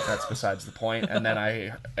skill, but that's besides the point. And then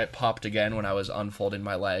it popped again when I was unfolding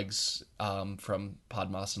my legs from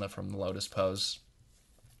Padmasana, from the lotus pose.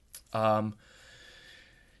 And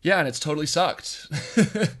it's totally sucked.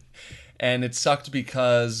 And it sucked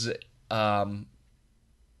because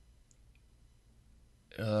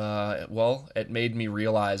it made me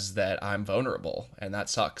realize that I'm vulnerable, and that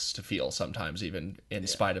sucks to feel sometimes, even in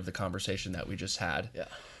spite of the conversation that we just had. Yeah.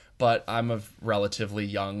 But I'm a relatively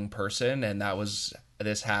young person, and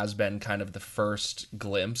this has been kind of the first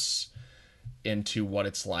glimpse into what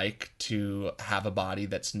it's like to have a body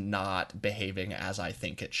that's not behaving as I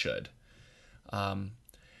think it should.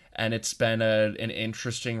 And it's been an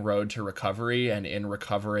interesting road to recovery, and in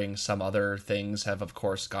recovering, some other things have, of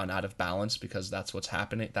course, gone out of balance, because that's what's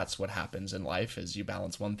happening. That's what happens in life, is you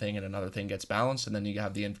balance one thing and another thing gets balanced, and then you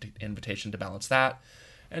have the invitation to balance that,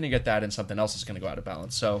 and you get that, and something else is going to go out of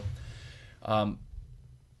balance. So I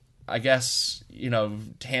guess,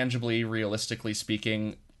 tangibly, realistically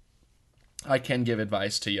speaking, I can give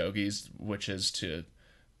advice to yogis, which is to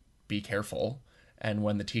be careful. And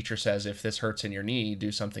when the teacher says, if this hurts in your knee,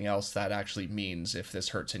 do something else, that actually means, if this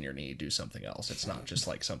hurts in your knee, do something else. It's not just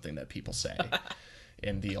like something that people say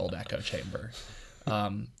in the old echo chamber.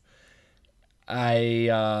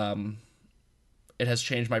 It has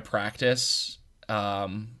changed my practice.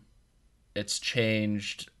 It's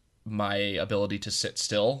changed my ability to sit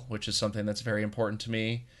still, which is something that's very important to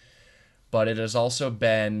me. But it has also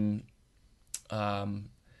been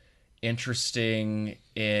interesting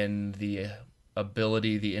in the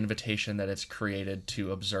ability, the invitation that it's created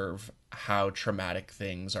to observe how traumatic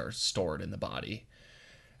things are stored in the body.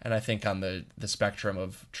 And I think on the spectrum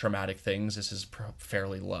of traumatic things, this is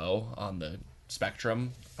fairly low on the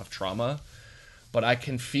spectrum of trauma. But I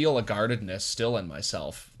can feel a guardedness still in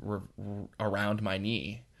myself around my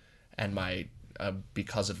knee and my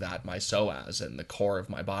because of that, my psoas and the core of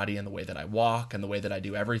my body and the way that I walk and the way that I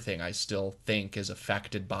do everything, I still think is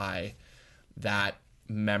affected by that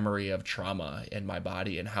memory of trauma in my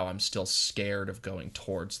body and how I'm still scared of going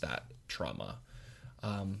towards that trauma.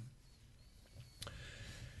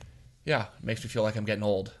 Yeah, it makes me feel like I'm getting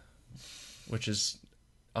old, which is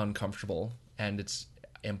uncomfortable, and it's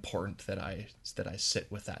important that I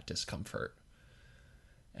sit with that discomfort.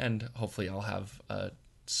 And hopefully I'll have a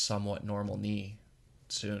somewhat normal knee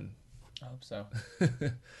soon. I hope so.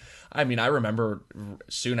 I mean, I remember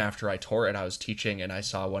soon after I tore it, I was teaching and I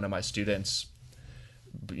saw one of my students,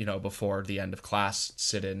 before the end of class,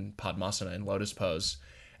 sit in Padmasana in lotus pose.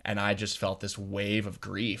 And I just felt this wave of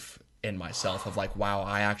grief in myself of like, wow,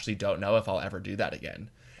 I actually don't know if I'll ever do that again.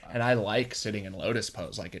 And I like sitting in lotus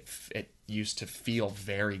pose. Like it used to feel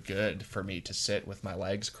very good for me to sit with my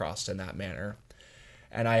legs crossed in that manner.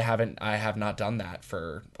 And I have not done that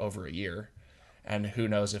for over a year. And who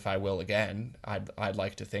knows if I will again. I'd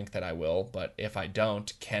like to think that I will, but if I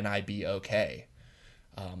don't, can I be okay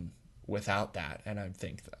without that? And I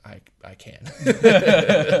think that I can.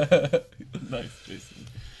 Nice, Jason.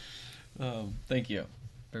 Thank you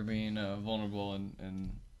for being vulnerable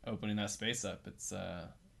and opening that space up.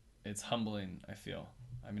 It's humbling, I feel.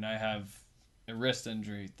 I mean, I have a wrist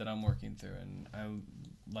injury that I'm working through, and I,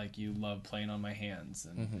 like you, love playing on my hands,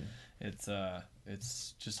 and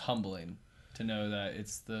it's just humbling to know that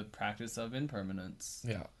it's the practice of impermanence.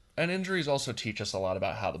 Yeah. And injuries also teach us a lot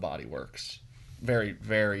about how the body works. Very,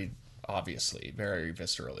 very obviously, very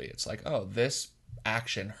viscerally. It's like, oh, this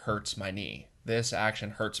action hurts my knee. This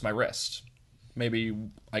action hurts my wrist. Maybe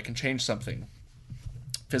I can change something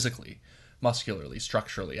physically, muscularly,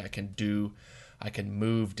 structurally. I can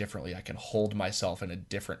move differently. I can hold myself in a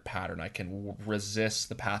different pattern. I can resist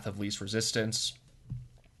the path of least resistance,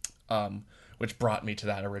 which brought me to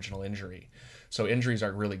that original injury. So injuries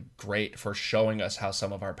are really great for showing us how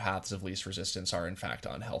some of our paths of least resistance are in fact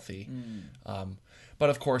unhealthy. But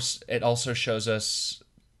of course, it also shows us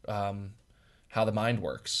how the mind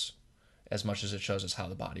works as much as it shows us how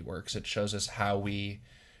the body works. It shows us how we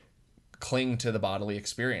cling to the bodily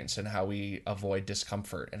experience and how we avoid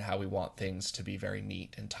discomfort and how we want things to be very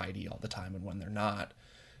neat and tidy all the time. And when they're not,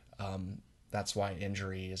 that's why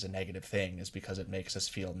injury is a negative thing, is because it makes us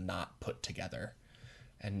feel not put together,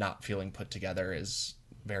 and not feeling put together is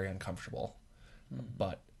very uncomfortable,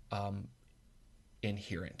 but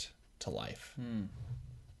inherent to life.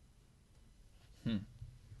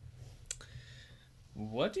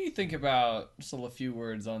 What do you think about, just a few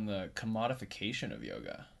words on the commodification of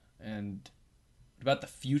yoga and about the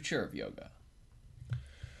future of yoga?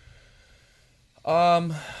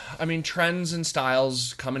 I mean, trends and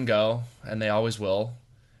styles come and go, and they always will.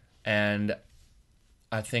 And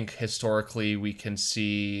I think historically we can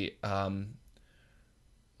see,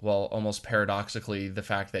 almost paradoxically, the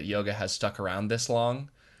fact that yoga has stuck around this long,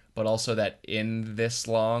 but also that in this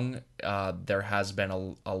long, there has been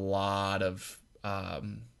a lot of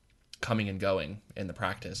coming and going in the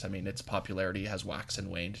practice. I mean, its popularity has waxed and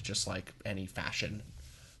waned, just like any fashion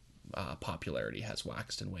popularity has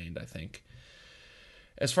waxed and waned, I think.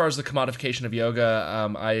 As far as the commodification of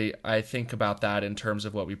yoga, I think about that in terms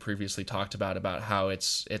of what we previously talked about how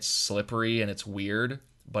it's slippery and it's weird,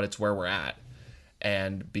 but it's where we're at.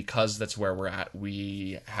 And because that's where we're at,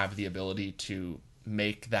 we have the ability to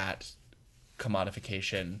make that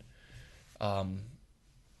commodification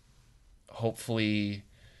hopefully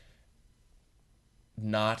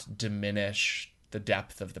not diminish the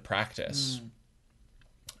depth of the practice.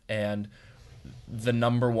 And the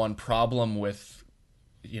number one problem with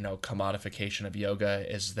commodification of yoga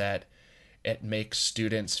is that it makes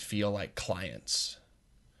students feel like clients.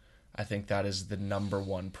 I think that is the number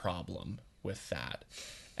one problem with that.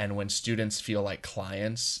 And when students feel like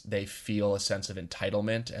clients, they feel a sense of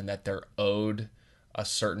entitlement and that they're owed a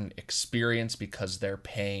certain experience because they're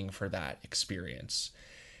paying for that experience.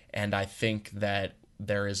 And I think that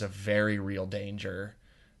there is a very real danger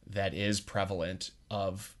that is prevalent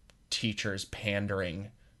of teachers pandering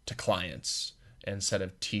to clients instead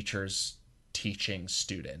of teachers teaching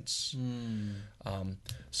students.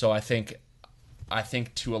 So I think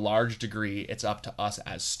to a large degree, it's up to us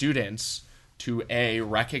as students to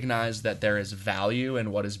recognize that there is value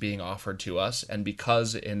in what is being offered to us. And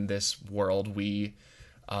because in this world we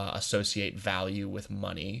associate value with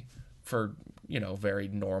money for, very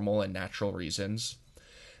normal and natural reasons,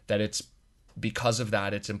 that it's because of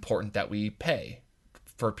that, it's important that we pay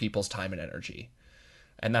for people's time and energy.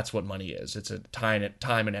 And that's what money is. It's a time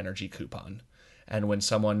and energy coupon. And when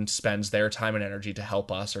someone spends their time and energy to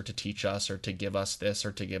help us or to teach us or to give us this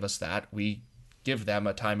or to give us that, we give them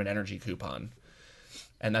a time and energy coupon.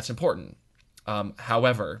 And that's important.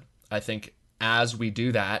 However, I think as we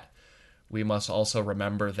do that, we must also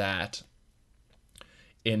remember that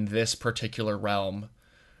in this particular realm,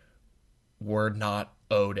 we're not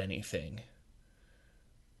owed anything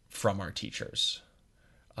from our teachers.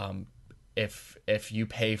 If you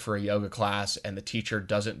pay for a yoga class and the teacher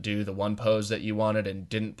doesn't do the one pose that you wanted and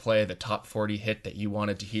didn't play the top 40 hit that you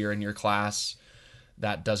wanted to hear in your class,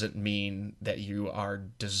 that doesn't mean that you are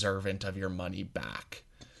deserving of your money back.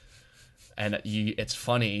 And it's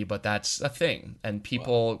funny, but that's a thing. And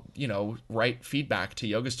people, write feedback to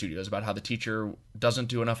yoga studios about how the teacher doesn't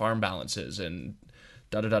do enough arm balances and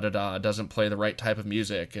da-da-da-da-da, doesn't play the right type of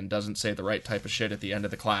music and doesn't say the right type of shit at the end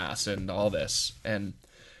of the class and all this. And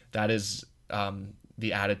that is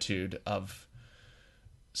the attitude of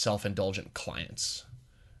self-indulgent clients,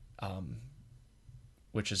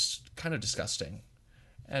 which is kind of disgusting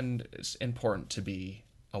and it's important to be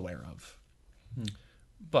aware of.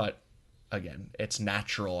 But again, it's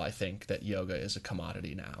natural, I think, that yoga is a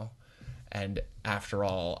commodity now. And after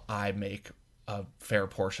all, I make a fair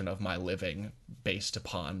portion of my living based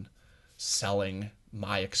upon selling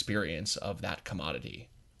my experience of that commodity,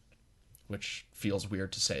 which feels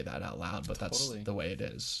weird to say that out loud, but that's the way it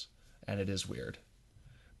is. And it is weird.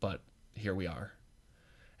 But here we are.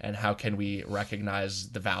 And how can we recognize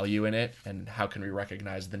the value in it? And how can we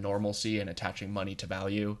recognize the normalcy in attaching money to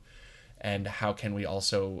value? And how can we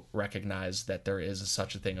also recognize that there is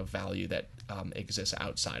such a thing of value that exists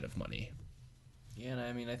outside of money? Yeah, and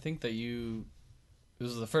I mean, I think that this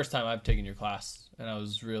was the first time I've taken your class, and I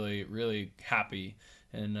was really, really happy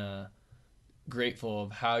and grateful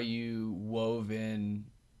of how you wove in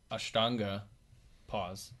Ashtanga,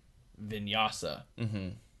 Vinyasa,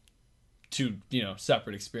 two,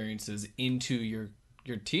 separate experiences into your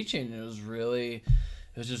teaching. It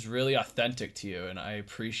was just really authentic to you, and I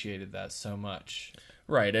appreciated that so much.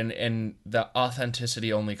 Right, and the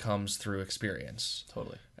authenticity only comes through experience.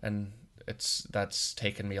 Totally. And that's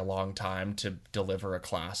taken me a long time to deliver a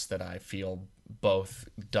class that I feel both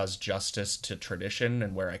does justice to tradition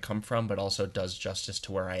and where I come from, but also does justice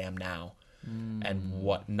to where I am now. And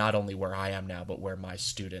what not only where I am now, but where my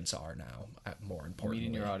students are now, more importantly.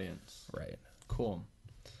 Meeting your audience. Right. Cool.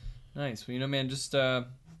 Nice. Well, man, just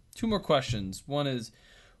two more questions. One is,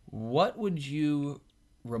 what would you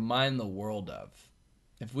remind the world of?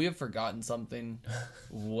 If we have forgotten something,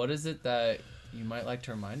 what is it that you might like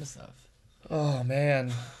to remind us of? Oh,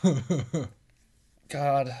 man.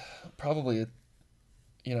 God, probably,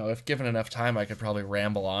 if given enough time, I could probably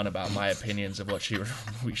ramble on about my opinions of what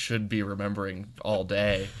we should be remembering all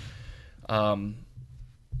day. My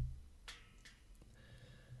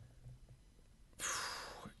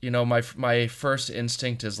first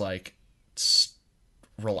instinct is like,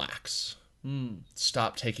 relax.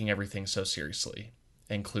 Stop taking everything so seriously,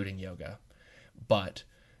 including yoga. But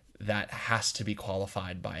that has to be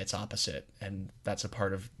qualified by its opposite. And that's a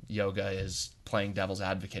part of yoga, is playing devil's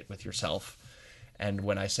advocate with yourself. And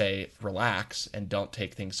when I say relax and don't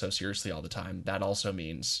take things so seriously all the time, that also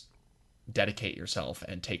means dedicate yourself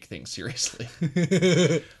and take things seriously.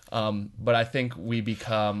 But I think we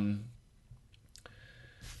become,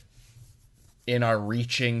 in our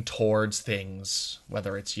reaching towards things,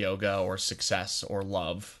 whether it's yoga or success or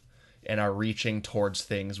love, in our reaching towards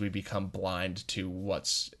things, we become blind to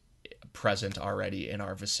what's present already in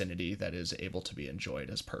our vicinity that is able to be enjoyed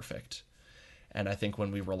as perfect. And I think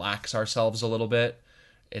when we relax ourselves a little bit,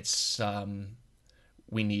 it's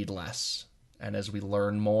we need less. And as we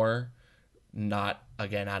learn more, not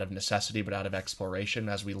again out of necessity, but out of exploration,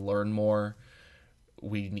 as we learn more,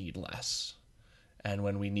 we need less. And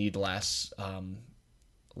when we need less,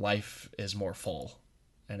 life is more full.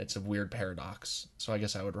 And it's a weird paradox. So I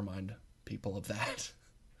guess I would remind people of that.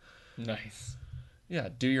 Nice. Yeah,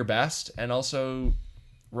 do your best and also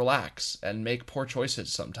relax and make poor choices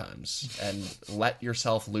sometimes and let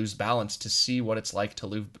yourself lose balance to see what it's like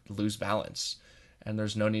to lose balance. And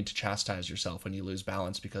there's no need to chastise yourself when you lose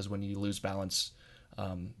balance, because when you lose balance,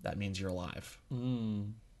 that means you're alive.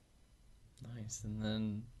 Nice. And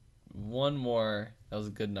then one more, that was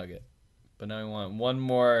a good nugget, but now we want one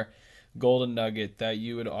more golden nugget that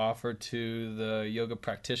you would offer to the yoga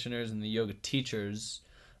practitioners and the yoga teachers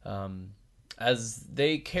as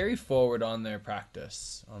they carry forward on their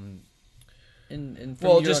practice. In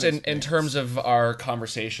terms of our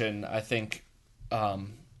conversation, I think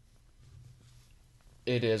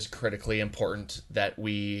it is critically important that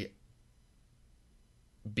we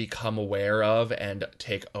become aware of and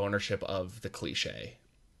take ownership of the cliche.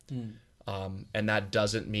 And that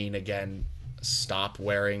doesn't mean, again, stop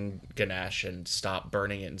wearing Ganesh and stop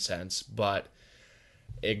burning incense, but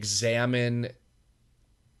examine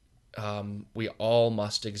we all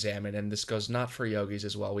must examine, and this goes not for yogis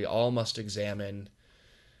as well, we all must examine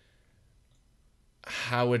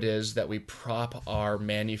how it is that we prop our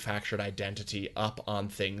manufactured identity up on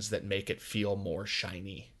things that make it feel more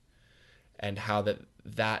shiny, and how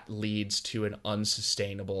that leads to an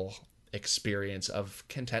unsustainable experience of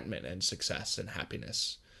contentment and success and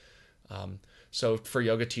happiness. So for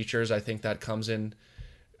yoga teachers, I think that comes in,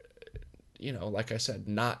 like I said,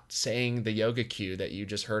 not saying the yoga cue that you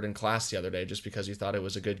just heard in class the other day just because you thought it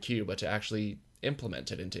was a good cue, but to actually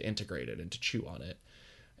implement it and to integrate it and to chew on it.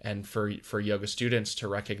 And for yoga students to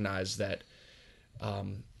recognize that,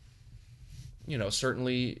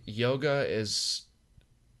 certainly yoga is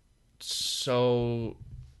so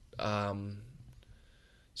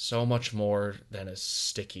much more than a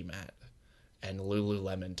sticky mat and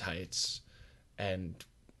Lululemon tights and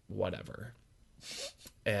whatever.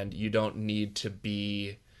 And you don't need to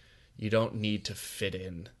fit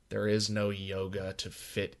in. There is no yoga to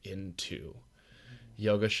fit into.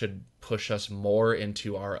 Yoga should push us more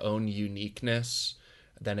into our own uniqueness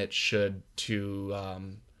than it should to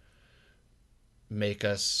make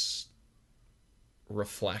us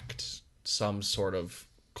reflect some sort of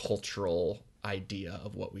cultural idea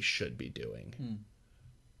of what we should be doing.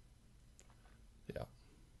 Yeah.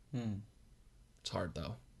 It's hard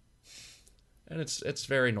though. And it's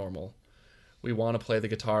very normal. We want to play the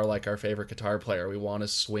guitar like our favorite guitar player. We want to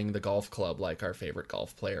swing the golf club like our favorite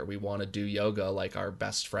golf player. We want to do yoga like our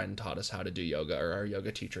best friend taught us how to do yoga, or our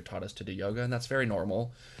yoga teacher taught us to do yoga, and that's very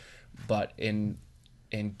normal. But in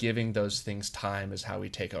giving those things time is how we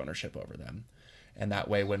take ownership over them. And that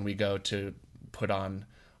way, when we go to put on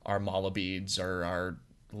our mala beads or our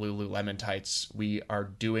Lululemon tights, we are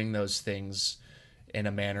doing those things in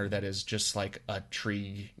a manner that is just like a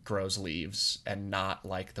tree grows leaves, and not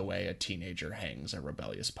like the way a teenager hangs a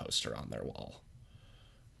rebellious poster on their wall.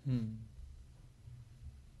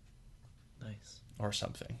 Nice. Or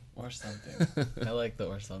something. I like the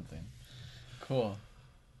or something. Cool.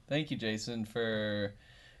 Thank you, Jason, for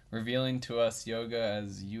revealing to us yoga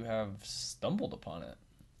as you have stumbled upon it.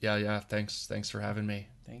 Yeah. Thanks for having me.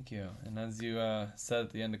 Thank you. And as you said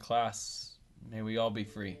at the end of class, may we all be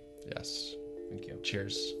free. Yes. Thank you.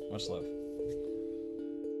 Cheers. Much love.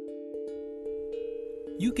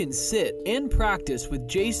 You can sit and practice with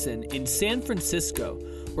Jason in San Francisco,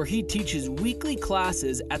 where he teaches weekly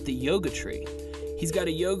classes at the Yoga Tree. He's got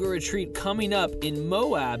a yoga retreat coming up in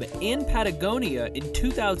Moab and Patagonia in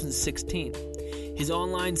 2016. His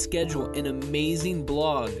online schedule and amazing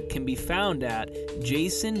blog can be found at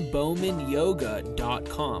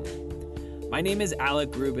jasonbowmanyoga.com. My name is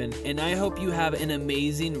Alec Rubin, and I hope you have an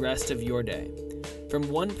amazing rest of your day. From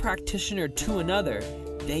one practitioner to another,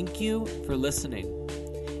 thank you for listening.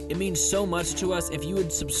 It means so much to us if you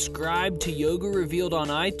would subscribe to Yoga Revealed on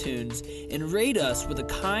iTunes and rate us with a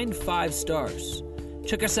kind 5 stars.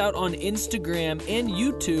 Check us out on Instagram and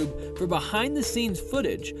YouTube for behind-the-scenes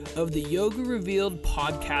footage of the Yoga Revealed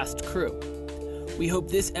podcast crew. We hope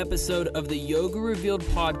this episode of the Yoga Revealed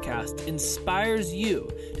podcast inspires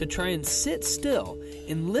you to try and sit still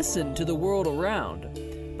and listen to the world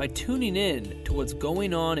around by tuning in to what's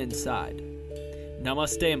going on inside.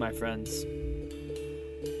 Namaste, my friends.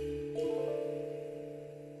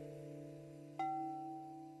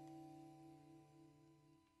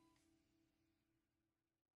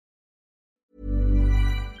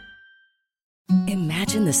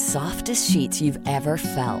 Imagine the softest sheets you've ever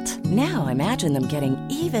felt. Now imagine them getting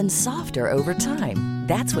even softer over time.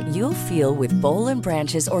 That's what you'll feel with Boll &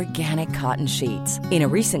 Branch's organic cotton sheets. In a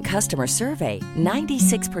recent customer survey,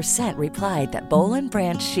 96% replied that Boll &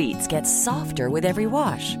 Branch sheets get softer with every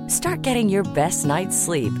wash. Start getting your best night's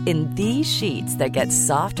sleep in these sheets that get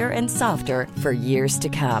softer and softer for years to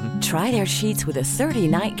come. Try their sheets with a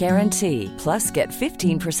 30-night guarantee. Plus, get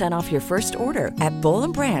 15% off your first order at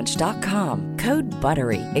bollandbranch.com. Code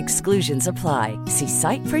BUTTERY. Exclusions apply. See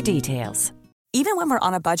site for details. Even when we're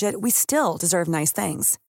on a budget, we still deserve nice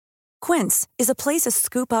things. Quince is a place to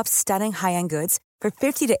scoop up stunning high-end goods for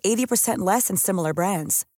 50 to 80% less than similar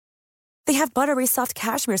brands. They have buttery soft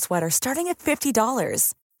cashmere sweaters starting at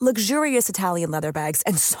 $50, luxurious Italian leather bags,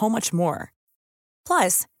 and so much more.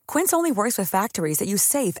 Plus, Quince only works with factories that use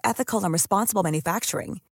safe, ethical, and responsible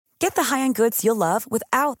manufacturing. Get the high-end goods you'll love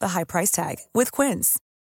without the high price tag with Quince.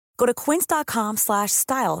 Go to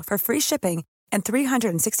quince.com/style for free shipping and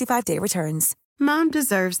 365-day returns. Mom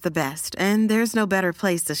deserves the best, and there's no better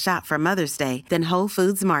place to shop for Mother's Day than Whole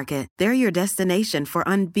Foods Market. They're your destination for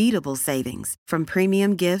unbeatable savings, from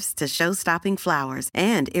premium gifts to show-stopping flowers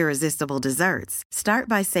and irresistible desserts. Start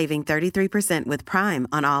by saving 33% with Prime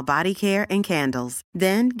on all body care and candles.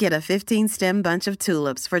 Then get a 15-stem bunch of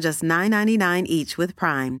tulips for just $9.99 each with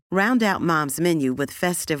Prime. Round out Mom's menu with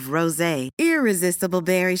festive rosé, irresistible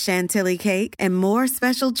berry chantilly cake, and more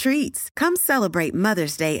special treats. Come celebrate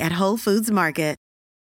Mother's Day at Whole Foods Market.